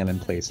actually a plan in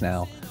place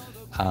now.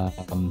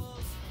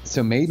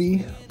 So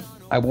maybe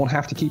I won't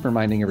have to keep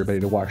reminding everybody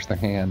to wash their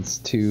hands,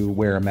 to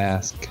wear a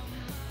mask,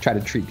 try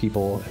to treat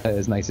people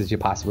as nice as you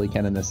possibly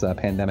can in this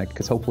pandemic,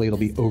 because hopefully it'll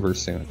be over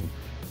soon.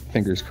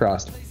 Fingers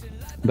crossed.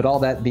 But all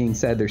that being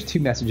said, there's two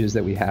messages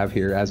that we have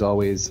here, as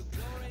always.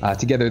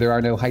 Together, there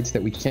are no heights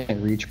that we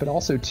can't reach, but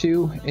also,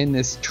 too, in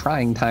this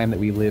trying time that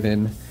we live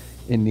in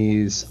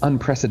these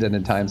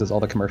unprecedented times, as all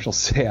the commercials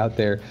say out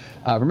there.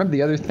 Remember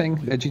the other thing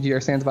that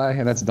GGR stands by,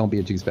 and that's don't be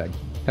a juice bag.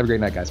 Have a great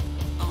night, guys.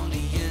 On the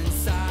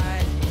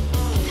inside,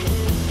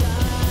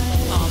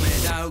 I'm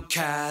an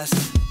outcast.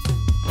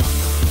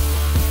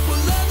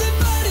 Well,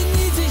 everybody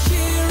needs a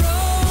hero,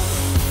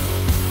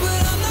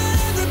 but I'm not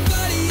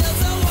everybody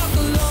else. I walk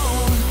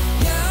alone.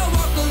 Yeah, I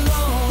walk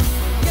alone.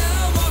 Yeah,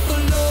 I walk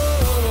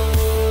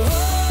alone.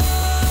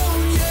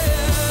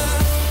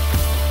 Yeah.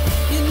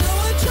 You know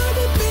I tried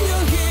to be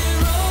your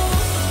hero,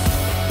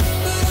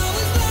 but I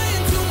was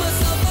lying to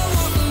myself. I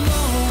walk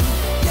alone.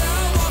 Yeah, I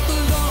walk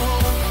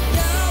alone.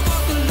 Yeah, I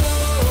walk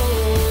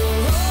alone.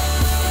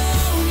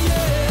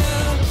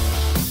 Yeah.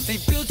 They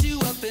build you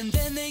up and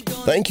then they go.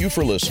 Thank you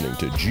for listening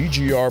to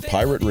GGR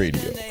Pirate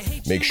Radio.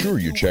 Make sure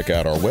you check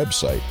out our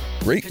website,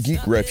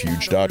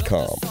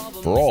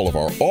 GreatGeekRefuge.com, for all of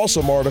our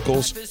awesome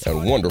articles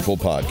and wonderful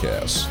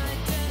podcasts.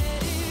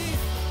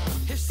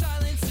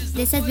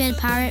 This has been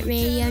Pirate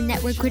Radio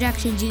Network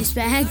production, Juice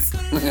Bags.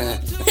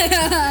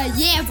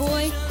 Yeah,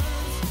 boy.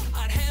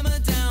 I'd hammer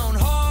down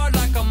hard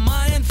like a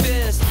iron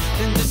fist,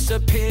 then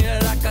disappear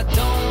like I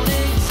don't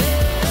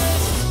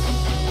exist.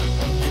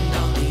 And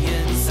on the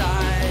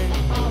inside,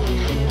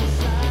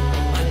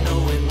 I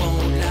know it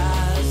won't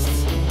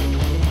last.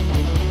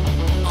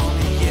 On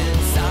the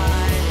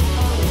inside,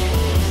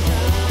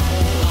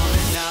 I'm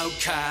an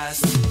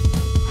outcast.